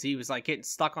because he was like getting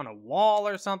stuck on a wall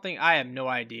or something. I have no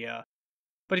idea.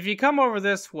 But if you come over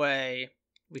this way,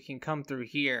 we can come through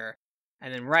here.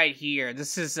 And then right here,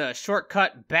 this is a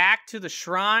shortcut back to the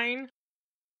shrine.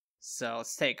 So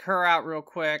let's take her out real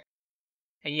quick.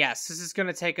 And yes, this is going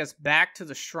to take us back to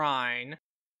the shrine.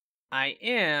 I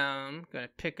am going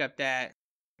to pick up that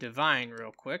divine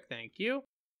real quick. Thank you.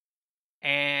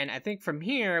 And I think from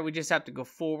here, we just have to go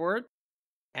forward.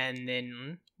 And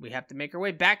then we have to make our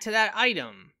way back to that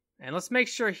item. And let's make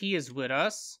sure he is with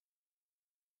us.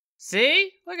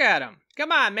 See? Look at him.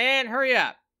 Come on, man. Hurry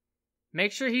up.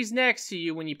 Make sure he's next to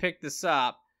you when you pick this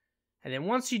up. And then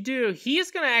once you do, he's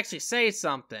going to actually say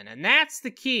something. And that's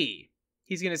the key.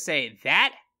 He's going to say,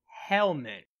 that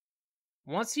helmet.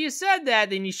 Once he has said that,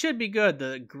 then you should be good.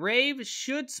 The grave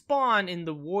should spawn in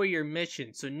the warrior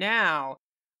mission. So now,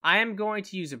 I am going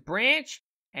to use a branch.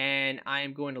 And I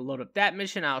am going to load up that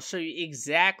mission. I'll show you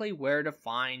exactly where to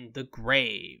find the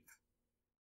grave.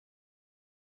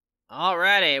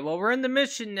 Alrighty, well we're in the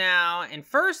mission now, and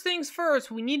first things first,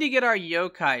 we need to get our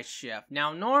yokai shift.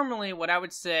 Now normally, what I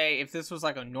would say, if this was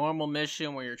like a normal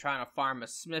mission where you're trying to farm a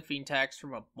smithing text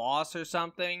from a boss or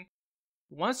something,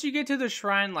 once you get to the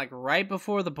shrine, like right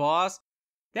before the boss,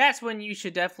 that's when you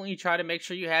should definitely try to make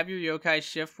sure you have your yokai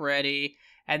shift ready.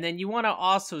 And then you want to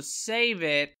also save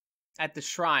it at the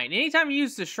shrine. Anytime you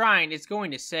use the shrine, it's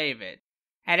going to save it.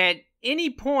 And at any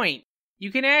point,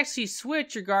 you can actually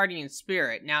switch your guardian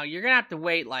spirit. Now, you're going to have to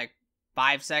wait like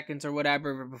 5 seconds or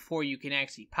whatever before you can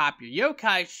actually pop your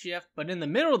yokai shift. But in the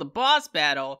middle of the boss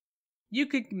battle, you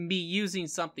could be using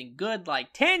something good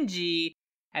like Tenji.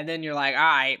 And then you're like,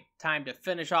 alright, time to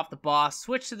finish off the boss.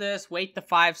 Switch to this, wait the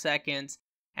 5 seconds,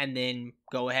 and then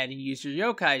go ahead and use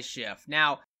your yokai shift.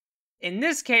 Now, in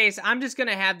this case, I'm just going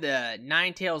to have the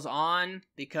Ninetales on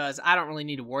because I don't really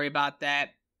need to worry about that.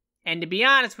 And to be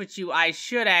honest with you, I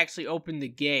should actually open the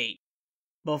gate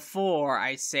before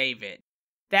I save it.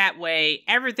 That way,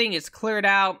 everything is cleared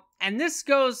out. And this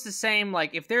goes the same,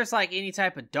 like, if there's, like, any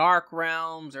type of dark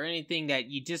realms or anything that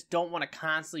you just don't want to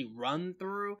constantly run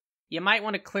through, you might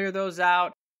want to clear those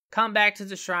out, come back to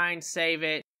the shrine, save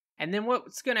it, and then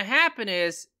what's going to happen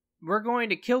is, we're going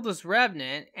to kill this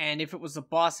Revenant, and if it was a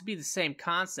boss, it'd be the same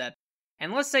concept.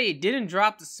 And let's say it didn't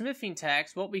drop the smithing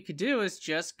text, what we could do is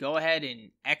just go ahead and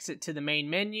exit to the main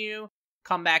menu,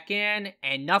 come back in,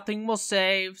 and nothing will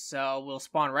save, so we'll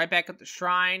spawn right back at the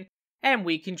shrine, and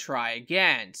we can try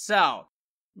again. So,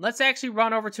 let's actually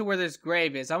run over to where this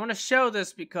grave is. I want to show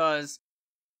this because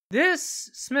this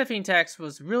smithing text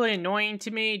was really annoying to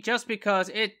me just because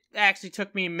it actually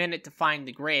took me a minute to find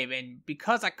the grave. And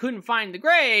because I couldn't find the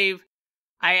grave,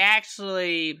 I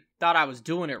actually thought I was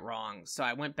doing it wrong. So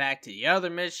I went back to the other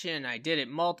mission. I did it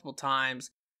multiple times.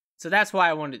 So that's why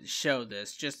I wanted to show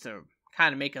this, just to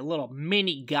kind of make a little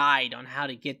mini guide on how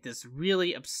to get this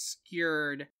really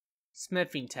obscured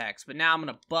smithing text. But now I'm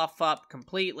going to buff up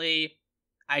completely.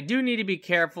 I do need to be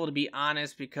careful, to be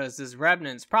honest, because this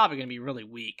Revenant's probably going to be really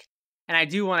weak. And I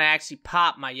do want to actually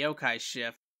pop my yokai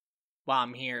shift while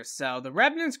I'm here. So the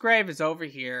Revenant's grave is over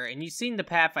here, and you've seen the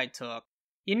path I took.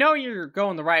 You know you're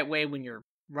going the right way when you're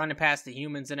running past the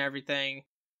humans and everything.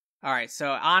 Alright,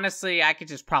 so honestly, I could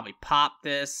just probably pop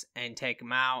this and take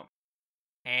him out.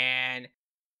 And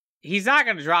he's not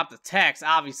going to drop the text,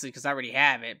 obviously, because I already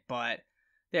have it. But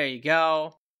there you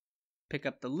go. Pick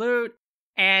up the loot.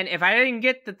 And if I didn't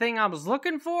get the thing I was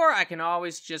looking for, I can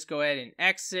always just go ahead and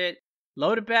exit,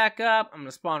 load it back up. I'm going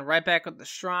to spawn right back at the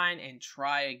shrine and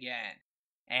try again.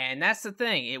 And that's the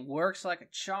thing. It works like a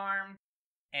charm.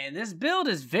 And this build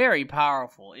is very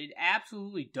powerful. It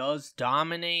absolutely does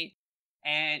dominate.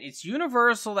 And it's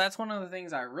universal. That's one of the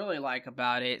things I really like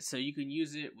about it. So you can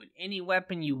use it with any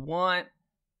weapon you want.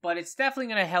 But it's definitely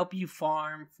going to help you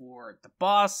farm for the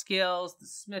boss skills, the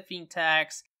smithing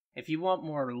text. If you want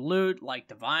more loot, like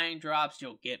divine drops,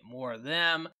 you'll get more of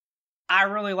them. I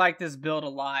really like this build a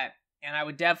lot, and I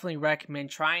would definitely recommend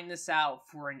trying this out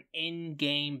for an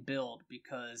in-game build,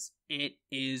 because it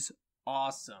is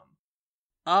awesome.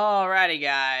 Alrighty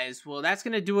guys, well that's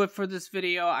going to do it for this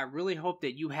video. I really hope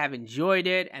that you have enjoyed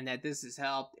it, and that this has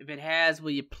helped. If it has,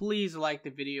 will you please like the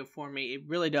video for me? It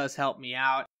really does help me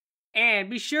out. And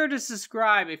be sure to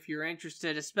subscribe if you're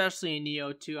interested, especially in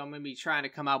Nioh 2. I'm going to be trying to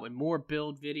come out with more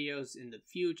build videos in the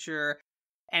future.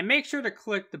 And make sure to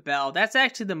click the bell. That's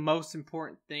actually the most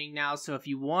important thing now. So if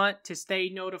you want to stay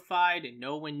notified and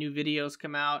know when new videos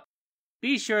come out,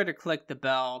 be sure to click the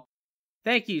bell.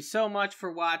 Thank you so much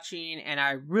for watching, and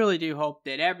I really do hope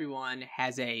that everyone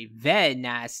has a very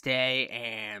nice day,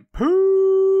 and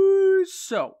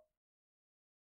peace out.